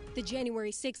 The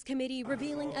January 6th committee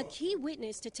revealing a key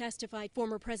witness to testify,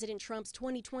 former President Trump's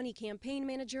 2020 campaign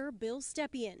manager, Bill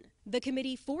Stepien. The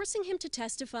committee forcing him to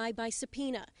testify by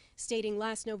subpoena, stating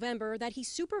last November that he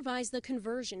supervised the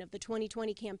conversion of the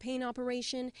 2020 campaign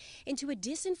operation into a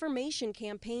disinformation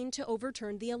campaign to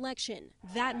overturn the election.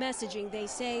 That messaging, they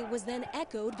say, was then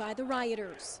echoed by the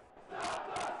rioters.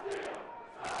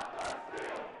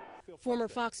 Former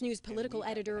Fox News political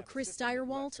editor Chris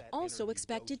Steyerwalt also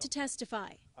expected to testify.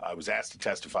 I was asked to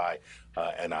testify,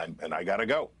 and I gotta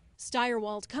go.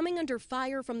 Steyerwalt coming under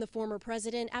fire from the former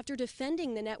president after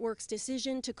defending the network's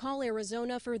decision to call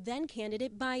Arizona for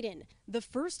then-candidate Biden, the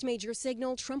first major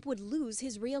signal Trump would lose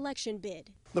his re-election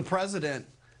bid. The president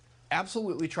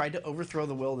absolutely tried to overthrow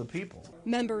the will of the people.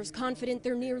 Members confident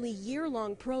their nearly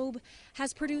year-long probe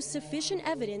has produced sufficient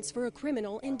evidence for a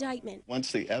criminal indictment.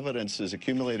 Once the evidence is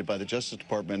accumulated by the Justice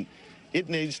Department, it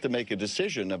needs to make a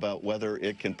decision about whether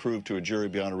it can prove to a jury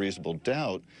beyond a reasonable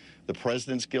doubt the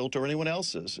president's guilt or anyone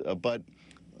else's. But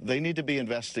they need to be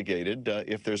investigated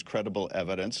if there's credible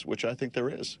evidence, which I think there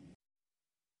is.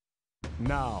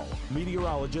 Now,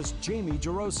 meteorologist Jamie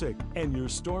Jarosik and your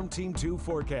Storm Team 2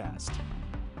 forecast.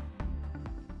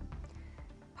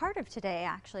 Part of today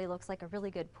actually looks like a really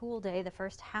good pool day, the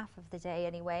first half of the day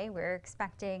anyway. We're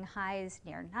expecting highs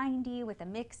near 90 with a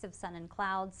mix of sun and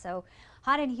clouds, so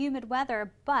hot and humid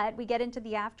weather, but we get into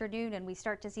the afternoon and we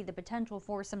start to see the potential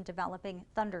for some developing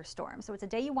thunderstorms. So it's a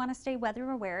day you want to stay weather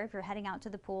aware. If you're heading out to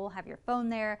the pool, have your phone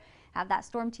there, have that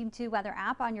Storm Team 2 weather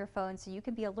app on your phone so you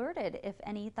can be alerted if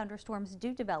any thunderstorms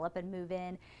do develop and move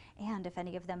in and if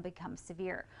any of them become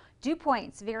severe. Dew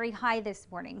points very high this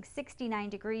morning, 69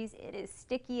 degrees. It is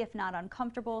sticky if not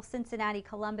uncomfortable. Cincinnati,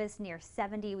 Columbus near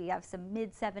 70. We have some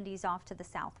mid 70s off to the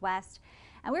southwest.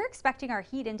 And we're expecting our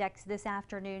heat index this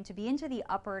afternoon to be into the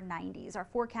upper 90s. Our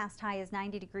forecast high is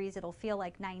 90 degrees. It'll feel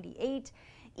like 98.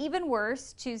 Even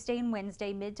worse, Tuesday and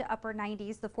Wednesday, mid to upper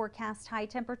 90s. The forecast high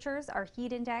temperatures, our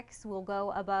heat index will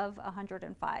go above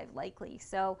 105 likely.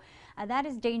 So that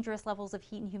is dangerous levels of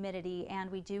heat and humidity,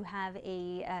 and we do have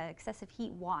a excessive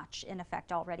heat watch in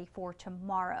effect already for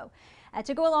tomorrow.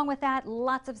 To go along with that,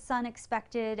 lots of sun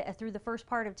expected through the first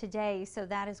part of today, so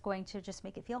that is going to just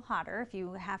make it feel hotter. If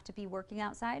you have to be working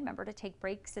outside, remember to take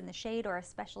breaks in the shade or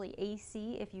especially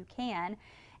AC if you can.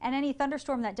 And any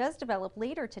thunderstorm that does develop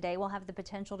later today will have the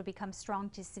potential to become strong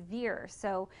to severe.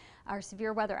 So our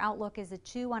severe weather outlook is a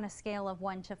 2 on a scale of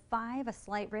 1 to 5, a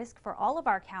slight risk for all of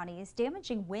our counties.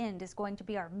 Damaging wind is going to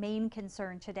be our main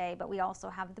concern today, but we also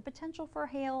have the potential for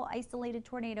hail, isolated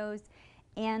tornadoes,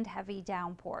 and heavy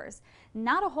downpours.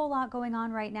 Not a whole lot going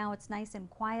on right now. It's nice and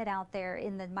quiet out there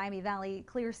in the Miami Valley,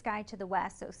 clear sky to the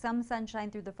west, so some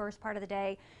sunshine through the first part of the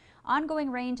day. Ongoing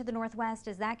rain to the northwest.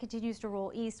 As that continues to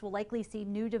roll east, we'll likely see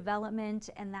new development,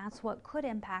 and that's what could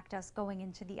impact us going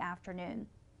into the afternoon.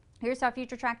 Here's how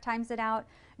Future Track times it out.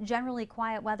 Generally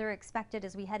quiet weather expected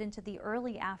as we head into the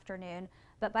early afternoon,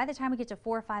 but by the time we get to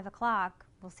 4 or 5 o'clock,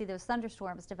 we'll see those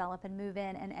thunderstorms develop and move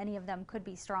in, and any of them could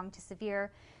be strong to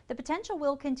severe. The potential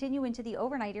will continue into the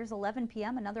overnighters, 11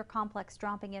 p.m., another complex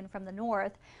dropping in from the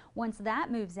north. Once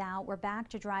that moves out, we're back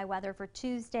to dry weather for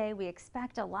Tuesday. We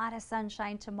expect a lot of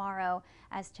sunshine tomorrow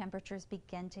as temperatures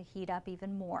begin to heat up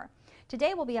even more.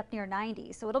 Today will be up near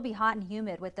 90, so it'll be hot and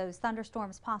humid with those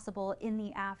thunderstorms possible in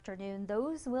the afternoon.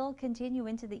 Those will continue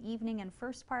into the evening and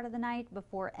first part of the night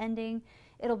before ending.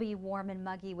 It'll be warm and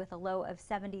muggy with a low of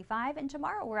 75, and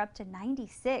tomorrow we're up to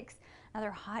 96. Another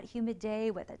hot, humid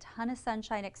day with a ton of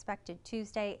sunshine expected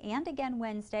Tuesday and again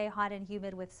Wednesday, hot and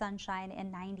humid with sunshine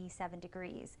and 97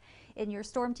 degrees. In your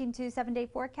Storm Team 2 7-day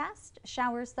forecast,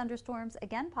 showers, thunderstorms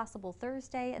again possible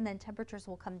Thursday, and then temperatures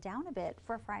will come down a bit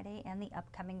for Friday and the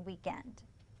upcoming weekend.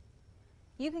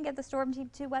 You can get the Storm Team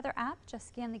 2 weather app. Just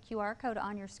scan the QR code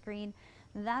on your screen.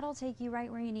 That'll take you right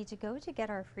where you need to go to get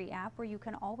our free app, where you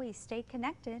can always stay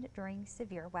connected during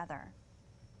severe weather.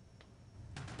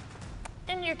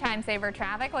 And your time saver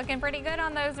traffic looking pretty good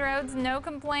on those roads. No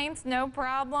complaints, no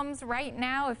problems. Right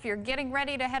now, if you're getting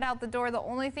ready to head out the door, the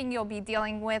only thing you'll be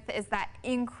dealing with is that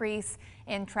increase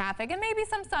in traffic and maybe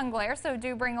some sun glare, so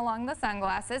do bring along the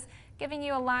sunglasses. Giving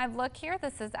you a live look here.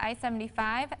 This is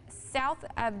I-75 south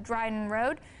of Dryden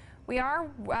Road. We are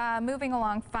moving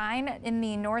along fine in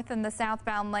the north and the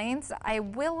southbound lanes. I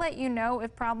will let you know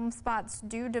if problem spots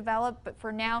do develop, but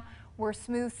for now, we're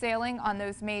smooth sailing on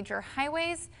those major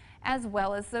highways as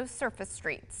well as those surface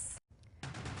streets.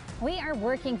 We are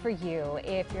working for you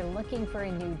if you're looking for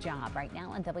a new job. Right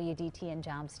now on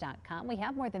WDTNjobs.com, we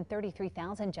have more than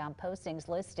 33,000 job postings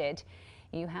listed.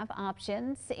 You have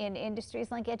options in industries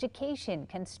like education,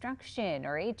 construction,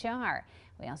 or HR.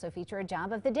 We also feature a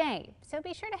job of the day. So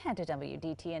be sure to head to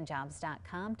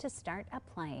WDTNjobs.com to start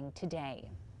applying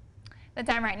today. The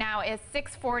time right now is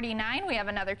 6:49. We have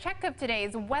another check of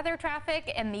today's weather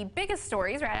traffic and the biggest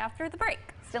stories right after the break.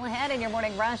 Still ahead in your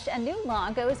morning rush, a new law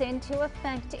goes into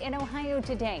effect in Ohio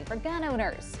today for gun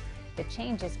owners. The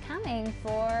change is coming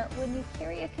for when you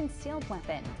carry a concealed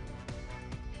weapon.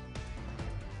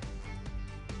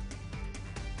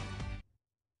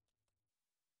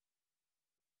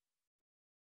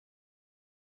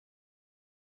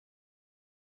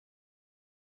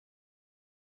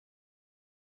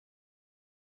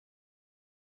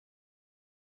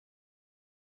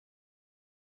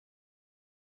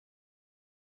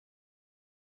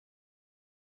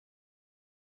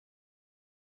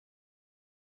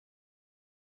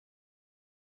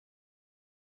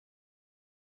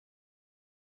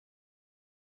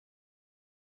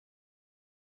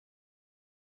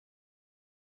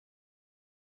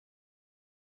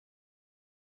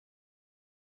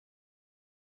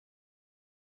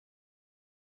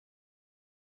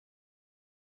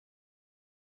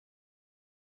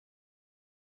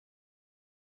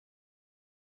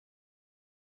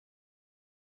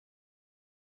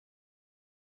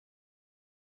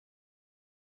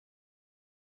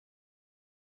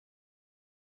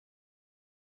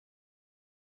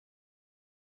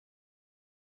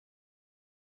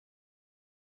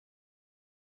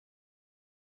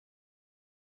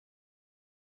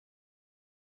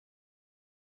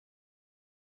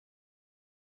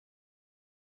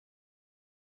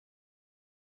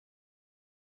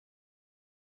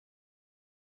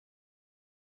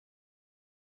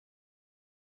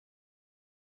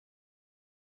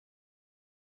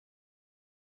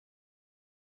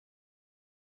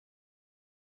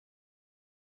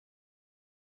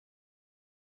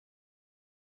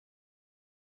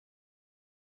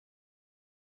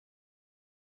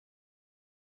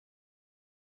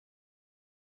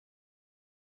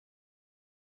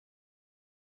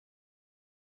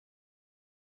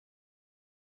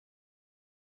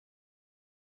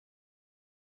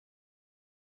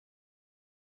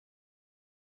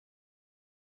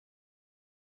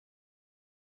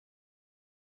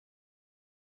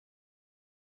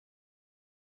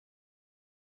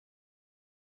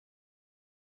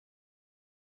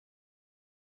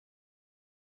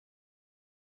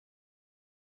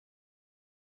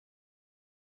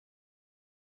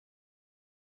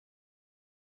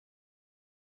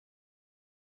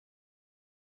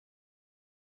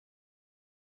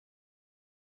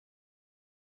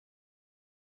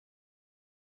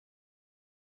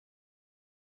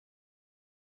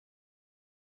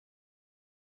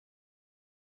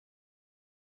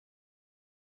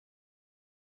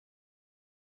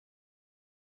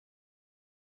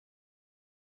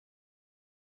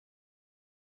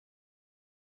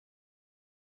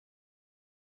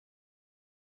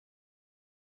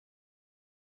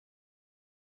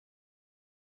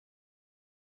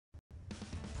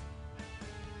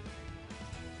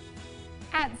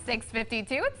 At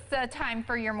 6:52, it's the time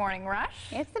for your morning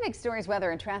rush. It's the big stories,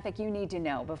 weather, and traffic you need to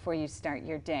know before you start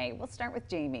your day. We'll start with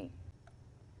Jamie.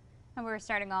 And we're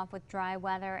starting off with dry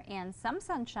weather and some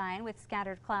sunshine with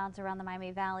scattered clouds around the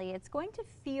Miami Valley. It's going to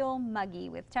feel muggy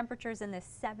with temperatures in the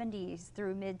 70s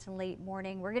through mid to late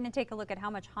morning. We're going to take a look at how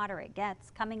much hotter it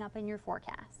gets coming up in your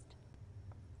forecast.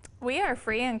 We are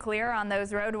free and clear on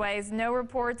those roadways. No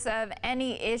reports of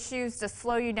any issues to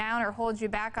slow you down or hold you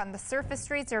back on the surface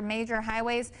streets or major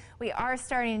highways. We are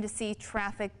starting to see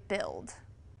traffic build.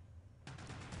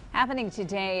 Happening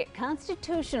today,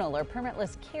 constitutional or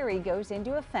permitless carry goes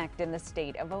into effect in the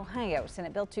state of Ohio.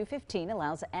 Senate Bill 215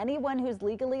 allows anyone who's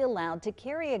legally allowed to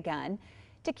carry a gun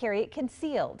to carry it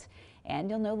concealed.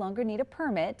 And you'll no longer need a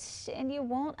permit, and you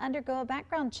won't undergo a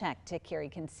background check to carry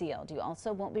concealed. You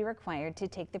also won't be required to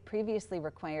take the previously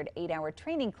required 8-hour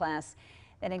training class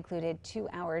that included 2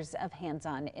 hours of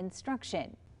hands-on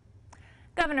instruction.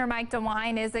 Governor Mike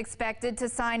DeWine is expected to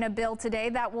sign a bill today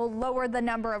that will lower the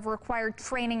number of required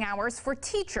training hours for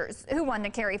teachers who want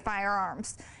to carry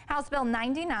firearms. House Bill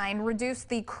 99 reduced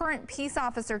the current peace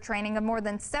officer training of more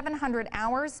than 700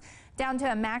 hours down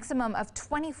to a maximum of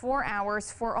 24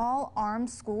 hours for all armed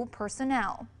school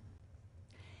personnel.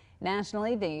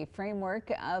 Nationally, the framework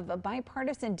of a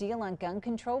bipartisan deal on gun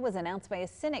control was announced by a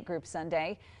Senate group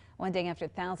Sunday, one day after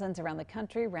thousands around the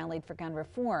country rallied for gun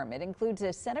reform. It includes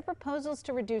a set of proposals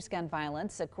to reduce gun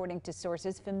violence, according to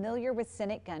sources familiar with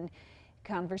Senate gun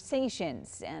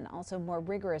conversations, and also more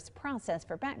rigorous process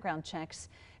for background checks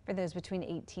for those between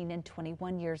 18 and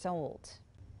 21 years old.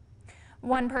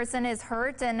 One person is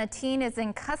hurt and a teen is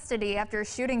in custody after a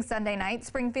shooting Sunday night.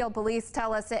 Springfield police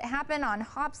tell us it happened on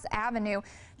Hobbs Avenue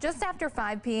just after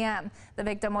 5 p.m. The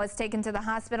victim was taken to the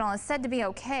hospital and is said to be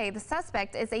okay. The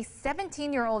suspect is a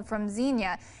 17-year-old from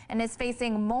Xenia and is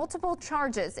facing multiple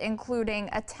charges, including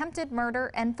attempted murder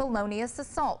and felonious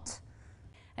assault.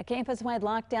 A campus-wide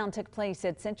lockdown took place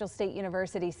at Central State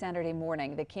University Saturday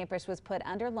morning. The campus was put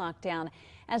under lockdown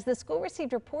as the school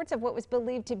received reports of what was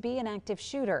believed to be an active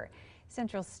shooter.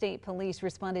 Central State Police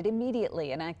responded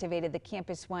immediately and activated the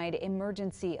campus-wide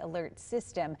emergency alert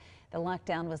system. The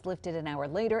lockdown was lifted an hour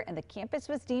later and the campus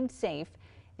was deemed safe.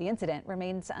 The incident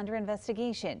remains under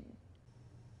investigation.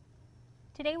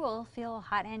 Today will feel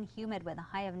hot and humid with a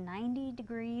high of 90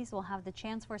 degrees. We'll have the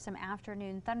chance for some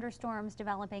afternoon thunderstorms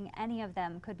developing. Any of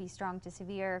them could be strong to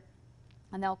severe,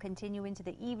 and they'll continue into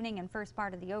the evening and first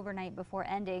part of the overnight before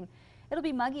ending. It'll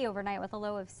be muggy overnight with a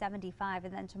low of 75,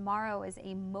 and then tomorrow is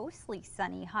a mostly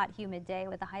sunny, hot, humid day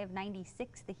with a high of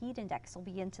 96. The heat index will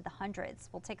be into the hundreds.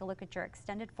 We'll take a look at your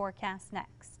extended forecast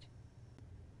next.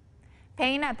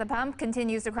 Pain at the pump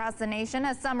continues across the nation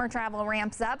as summer travel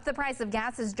ramps up. The price of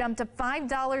gas has jumped to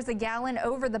 $5 a gallon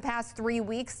over the past 3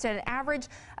 weeks to an average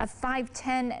of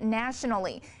 $5.10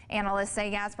 nationally. Analysts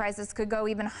say gas prices could go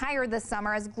even higher this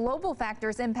summer as global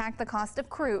factors impact the cost of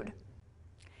crude.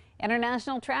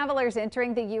 International travelers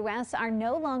entering the U.S. are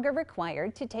no longer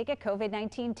required to take a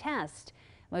COVID-19 test.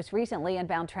 Most recently,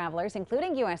 inbound travelers,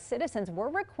 including U.S. citizens, were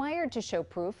required to show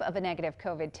proof of a negative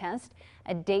COVID test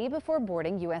a day before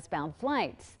boarding U.S.-bound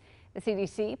flights. The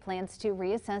CDC plans to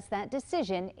reassess that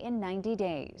decision in 90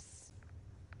 days.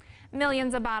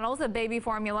 Millions of bottles of baby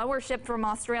formula were shipped from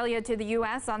Australia to the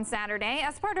U.S. on Saturday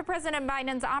as part of President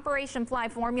Biden's Operation Fly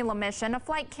Formula mission. A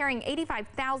flight carrying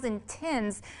 85,000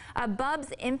 tins of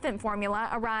Bub's infant formula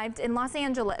arrived in Los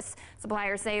Angeles.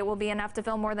 Suppliers say it will be enough to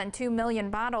fill more than 2 million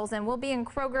bottles and will be in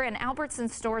Kroger and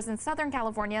Albertsons stores in Southern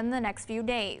California in the next few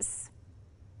days.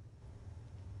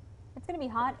 It's going to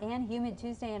be hot and humid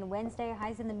Tuesday and Wednesday.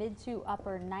 Highs in the mid to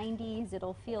upper 90s.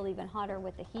 It'll feel even hotter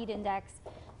with the heat index.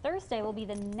 Thursday will be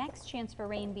the next chance for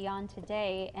rain beyond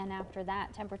today, and after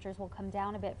that, temperatures will come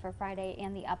down a bit for Friday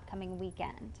and the upcoming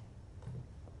weekend.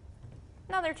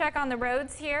 Another check on the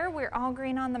roads here. We're all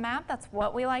green on the map. That's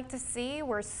what we like to see.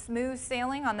 We're smooth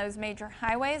sailing on those major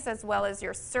highways as well as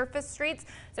your surface streets.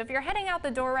 So if you're heading out the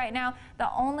door right now,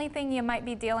 the only thing you might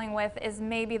be dealing with is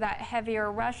maybe that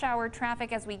heavier rush hour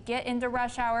traffic as we get into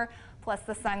rush hour, plus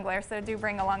the sun glare. So do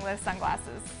bring along those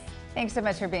sunglasses. Thanks so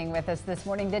much for being with us this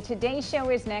morning. The Today Show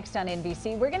is next on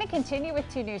NBC. We're going to continue with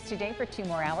 2 News Today for 2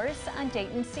 more hours on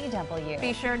Dayton CW.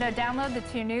 Be sure to download the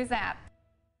 2 News app.